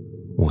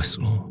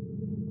whistle.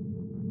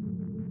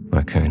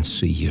 I can't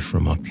see you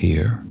from up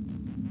here,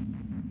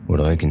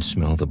 but I can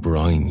smell the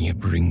brine you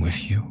bring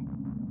with you.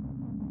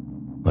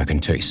 I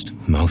can taste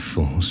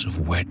mouthfuls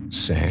of wet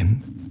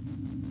sand.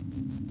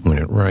 When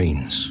it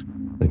rains,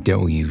 the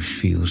deluge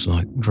feels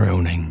like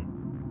drowning.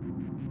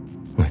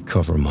 I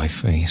cover my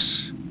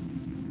face,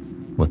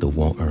 what the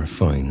water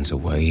finds a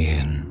way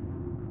in.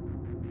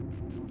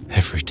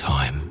 Every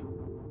time.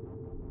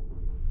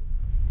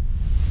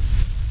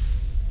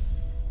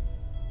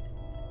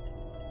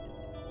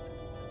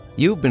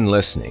 You've been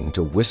listening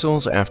to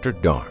Whistles After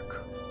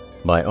Dark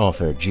by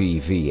author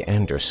G.V.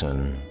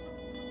 Anderson.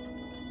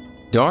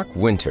 Dark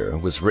Winter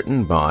was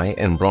written by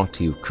and brought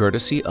to you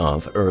courtesy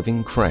of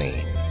Irving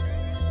Crane.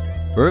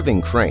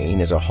 Irving Crane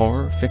is a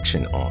horror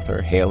fiction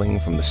author hailing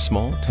from the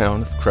small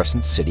town of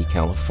Crescent City,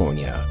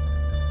 California,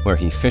 where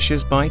he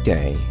fishes by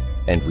day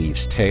and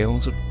weaves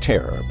tales of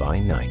terror by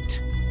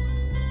night.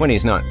 When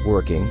he's not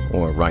working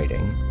or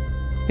writing,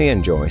 he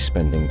enjoys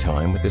spending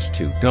time with his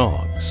 2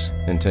 dogs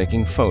and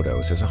taking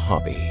photos as a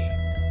hobby.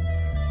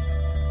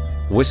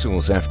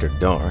 Whistles After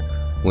Dark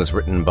was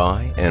written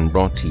by and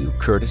brought to you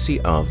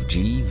courtesy of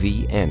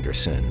G.V.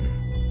 Anderson.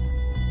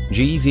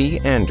 G.V.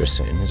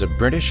 Anderson is a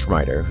British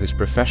writer whose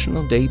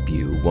professional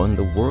debut won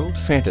the World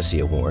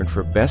Fantasy Award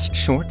for Best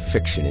Short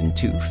Fiction in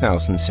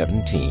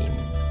 2017.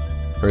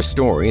 Her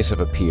stories have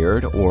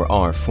appeared or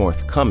are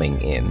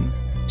forthcoming in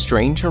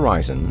Strange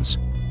Horizons,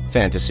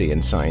 Fantasy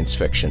and Science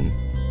Fiction,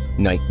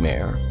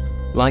 Nightmare,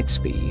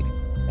 Lightspeed,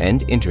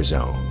 and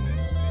Interzone.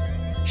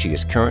 She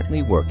is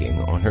currently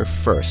working on her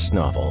first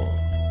novel.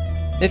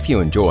 If you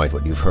enjoyed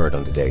what you've heard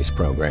on today's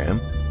program,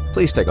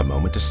 please take a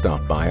moment to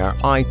stop by our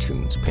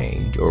iTunes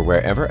page or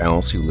wherever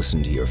else you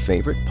listen to your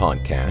favorite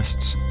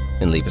podcasts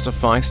and leave us a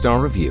 5-star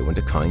review and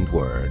a kind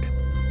word.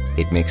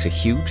 It makes a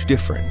huge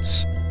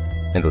difference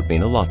and would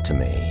mean a lot to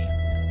me.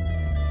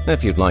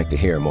 If you'd like to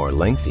hear more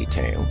lengthy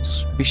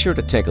tales, be sure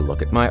to take a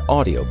look at my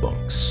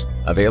audiobooks,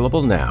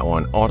 available now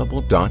on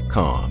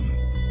audible.com.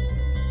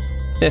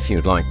 If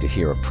you'd like to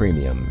hear a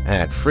premium,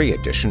 ad-free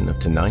edition of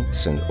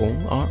tonight's and all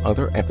our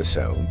other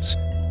episodes,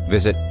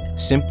 visit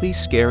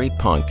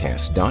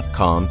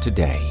simplyscarypodcast.com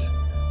today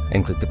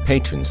and click the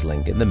Patrons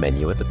link in the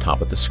menu at the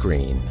top of the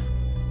screen.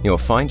 You'll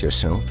find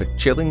yourself at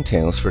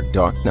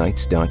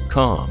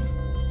chillingtalesfordarknights.com,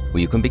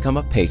 where you can become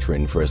a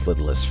patron for as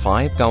little as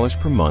 $5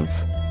 per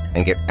month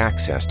and get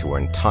access to our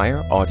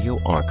entire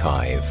audio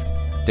archive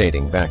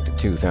dating back to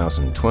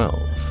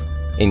 2012,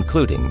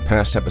 including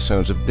past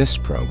episodes of this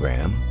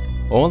program,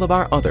 all of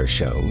our other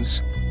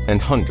shows,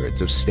 and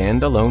hundreds of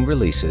standalone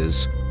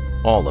releases,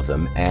 all of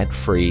them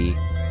ad-free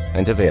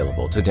and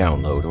available to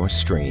download or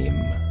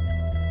stream.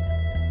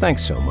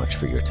 Thanks so much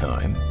for your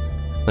time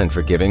and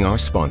for giving our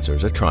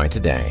sponsors a try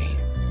today.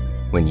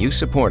 When you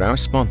support our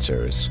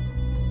sponsors,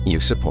 you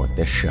support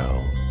this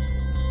show,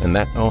 and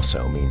that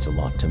also means a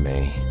lot to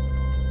me.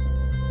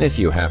 If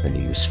you happen to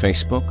use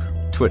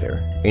Facebook,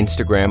 Twitter,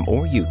 Instagram,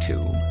 or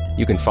YouTube,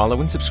 you can follow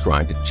and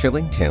subscribe to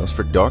Chilling Tales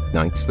for Dark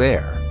Nights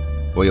there,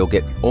 where you'll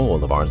get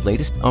all of our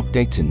latest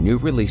updates and new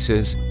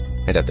releases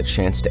and have the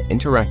chance to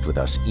interact with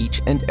us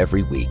each and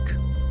every week.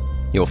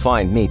 You'll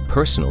find me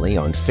personally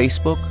on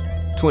Facebook,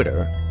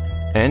 Twitter,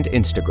 and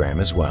Instagram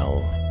as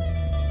well.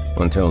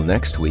 Until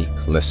next week,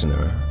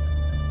 listener,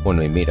 when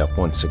we meet up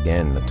once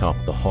again atop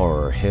the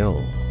horror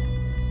hill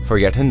for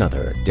yet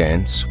another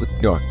Dance with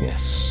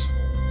Darkness,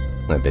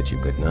 I bid you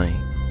good night.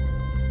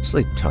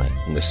 Sleep tight,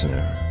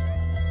 listener,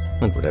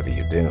 and whatever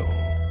you do,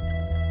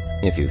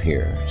 if you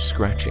hear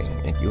scratching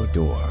at your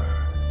door,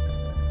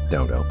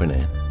 don't open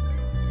it.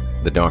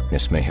 The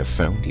darkness may have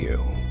found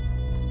you,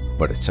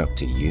 but it's up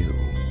to you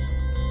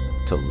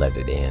to let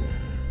it in.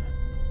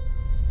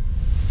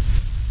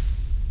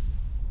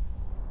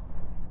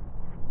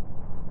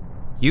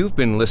 You've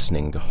been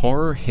listening to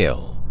Horror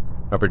Hill,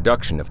 a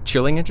production of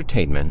Chilling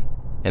Entertainment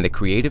and the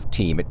creative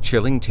team at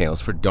Chilling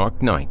Tales for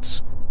Dark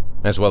Nights,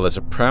 as well as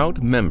a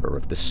proud member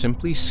of the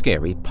Simply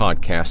Scary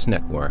Podcast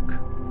Network.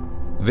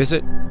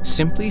 Visit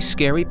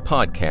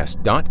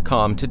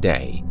simplyscarypodcast.com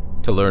today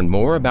to learn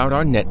more about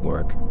our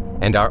network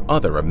and our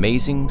other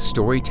amazing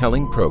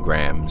storytelling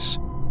programs.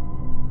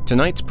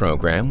 Tonight's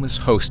program was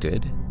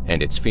hosted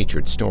and its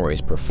featured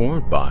stories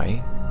performed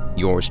by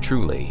yours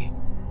truly,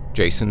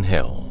 Jason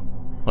Hill,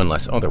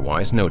 unless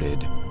otherwise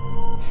noted.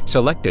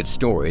 Selected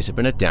stories have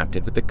been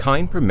adapted with the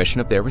kind permission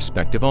of their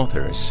respective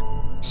authors.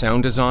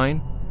 Sound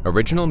design,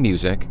 original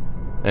music,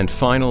 and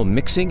final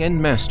mixing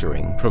and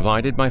mastering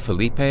provided by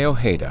Felipe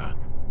Ojeda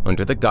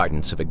under the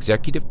guidance of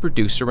executive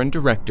producer and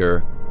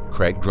director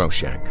Craig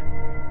Groshek.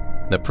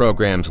 The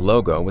program's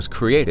logo was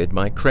created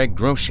by Craig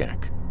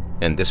Groshek,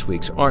 and this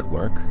week's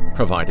artwork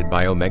provided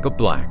by Omega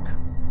Black,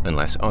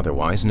 unless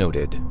otherwise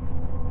noted.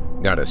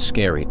 Got a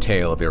scary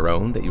tale of your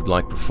own that you'd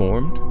like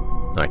performed?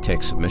 I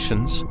take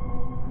submissions.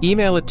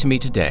 Email it to me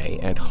today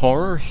at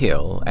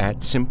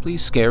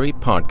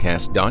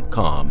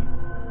horrorhill@simplyscarypodcast.com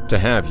to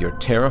have your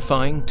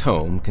terrifying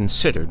tome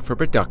considered for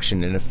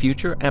production in a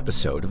future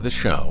episode of the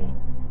show.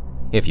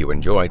 If you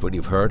enjoyed what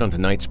you've heard on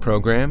tonight's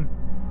program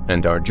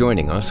and are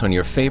joining us on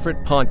your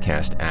favorite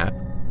podcast app,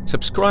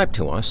 subscribe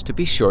to us to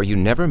be sure you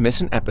never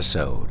miss an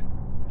episode,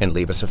 and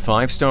leave us a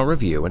 5-star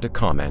review and a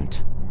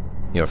comment.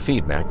 Your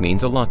feedback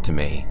means a lot to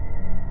me.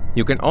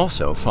 You can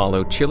also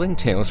follow Chilling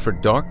Tales for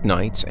Dark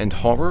Nights and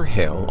Horror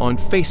Hill on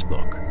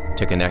Facebook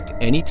to connect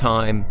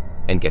anytime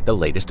and get the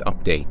latest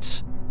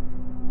updates.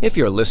 If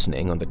you're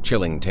listening on the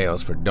Chilling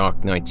Tales for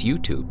Dark Nights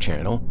YouTube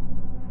channel,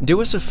 do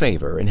us a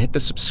favor and hit the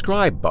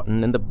subscribe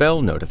button and the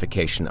bell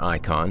notification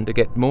icon to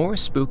get more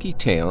spooky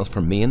tales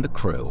from me and the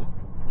crew,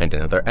 and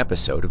another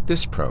episode of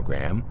this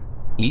program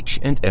each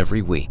and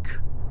every week.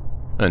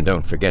 And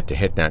don't forget to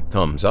hit that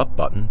thumbs up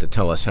button to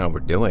tell us how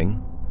we're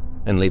doing,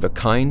 and leave a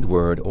kind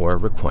word or a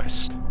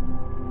request.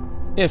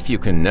 If you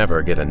can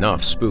never get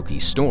enough spooky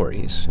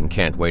stories and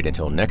can't wait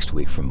until next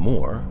week for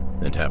more,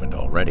 and haven't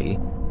already,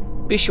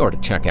 be sure to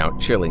check out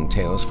Chilling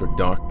Tales for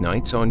Dark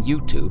Nights on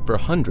YouTube for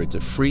hundreds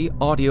of free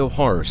audio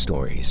horror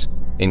stories,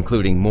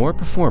 including more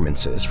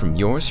performances from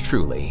yours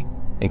truly,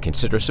 and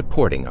consider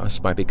supporting us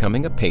by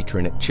becoming a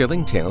patron at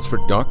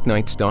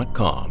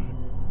chillingtalesfordarknights.com.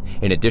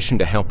 In addition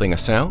to helping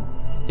us out,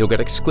 you'll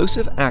get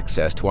exclusive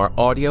access to our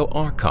audio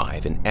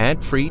archive and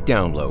ad-free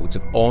downloads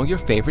of all your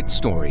favorite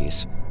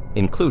stories,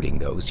 including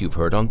those you've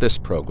heard on this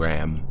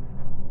program.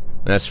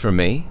 As for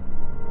me,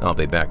 I'll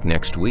be back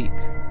next week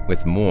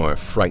with more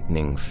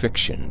frightening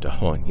fiction to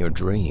haunt your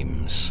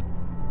dreams.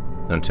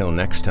 Until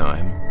next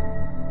time,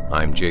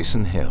 I'm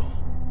Jason Hill,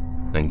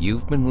 and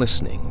you've been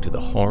listening to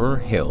the Horror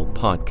Hill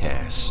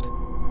Podcast.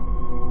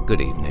 Good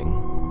evening,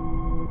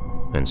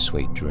 and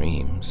sweet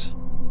dreams.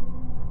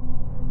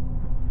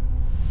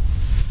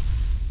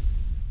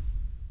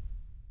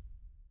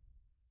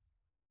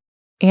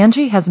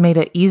 Angie has made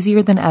it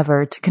easier than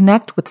ever to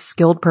connect with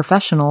skilled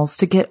professionals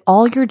to get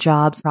all your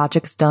jobs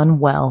projects done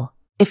well.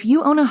 If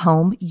you own a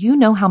home, you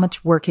know how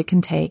much work it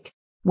can take,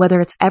 whether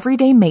it's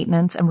everyday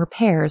maintenance and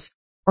repairs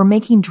or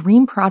making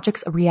dream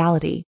projects a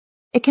reality.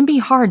 It can be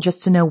hard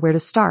just to know where to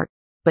start,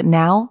 but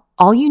now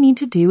all you need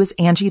to do is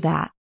Angie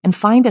that and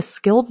find a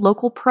skilled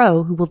local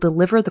pro who will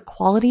deliver the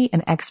quality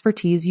and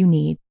expertise you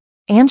need.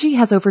 Angie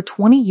has over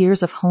 20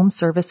 years of home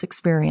service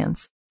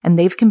experience, and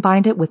they've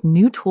combined it with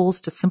new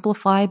tools to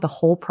simplify the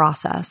whole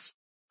process.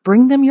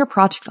 Bring them your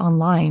project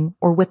online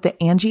or with the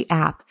Angie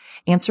app,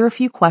 answer a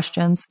few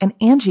questions, and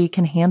Angie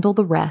can handle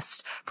the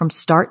rest from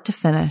start to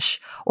finish,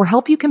 or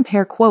help you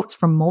compare quotes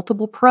from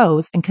multiple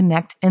pros and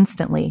connect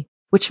instantly,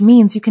 which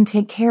means you can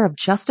take care of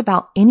just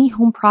about any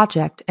home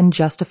project in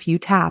just a few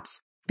taps.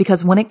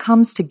 Because when it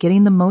comes to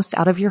getting the most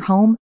out of your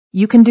home,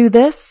 you can do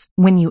this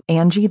when you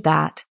Angie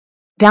that.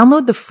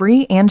 Download the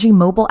free Angie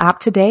mobile app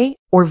today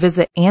or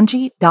visit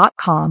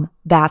Angie.com.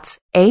 That's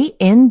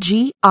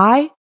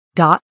ANGI.com.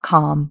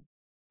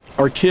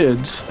 Our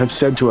kids have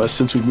said to us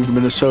since we moved to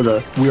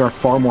Minnesota, we are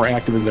far more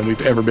active than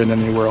we've ever been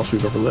anywhere else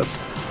we've ever lived.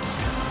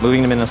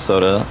 Moving to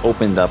Minnesota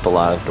opened up a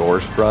lot of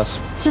doors for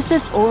us. Just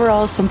this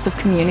overall sense of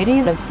community,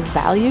 of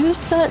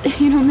values that,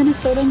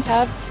 Minnesotans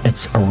have.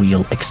 It's a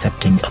real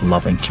accepting,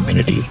 loving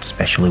community,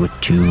 especially with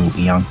 2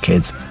 young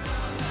kids.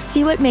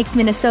 See what makes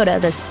Minnesota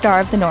the star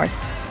of the North.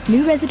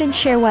 New residents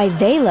share why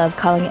they love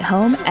calling it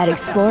home at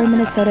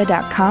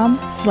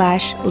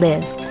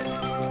exploreminnesota.com/live.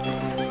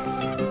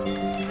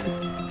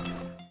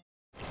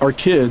 Our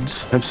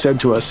kids have said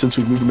to us since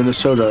we moved to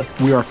Minnesota,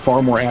 we are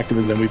far more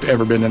active than we've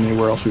ever been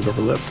anywhere else we've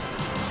ever lived.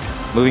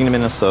 Moving to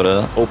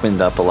Minnesota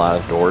opened up a lot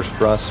of doors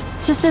for us.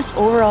 Just this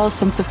overall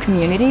sense of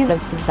community,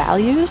 of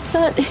values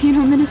that,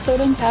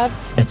 Minnesotans have.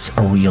 It's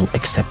a real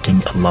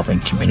accepting, loving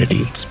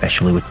community,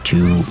 especially with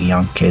 2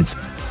 young kids.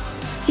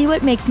 See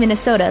what makes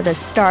Minnesota the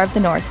star of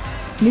the North.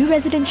 New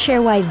residents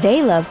share why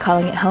they love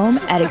calling it home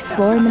at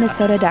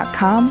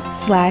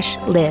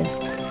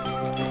exploreminnesota.com/live.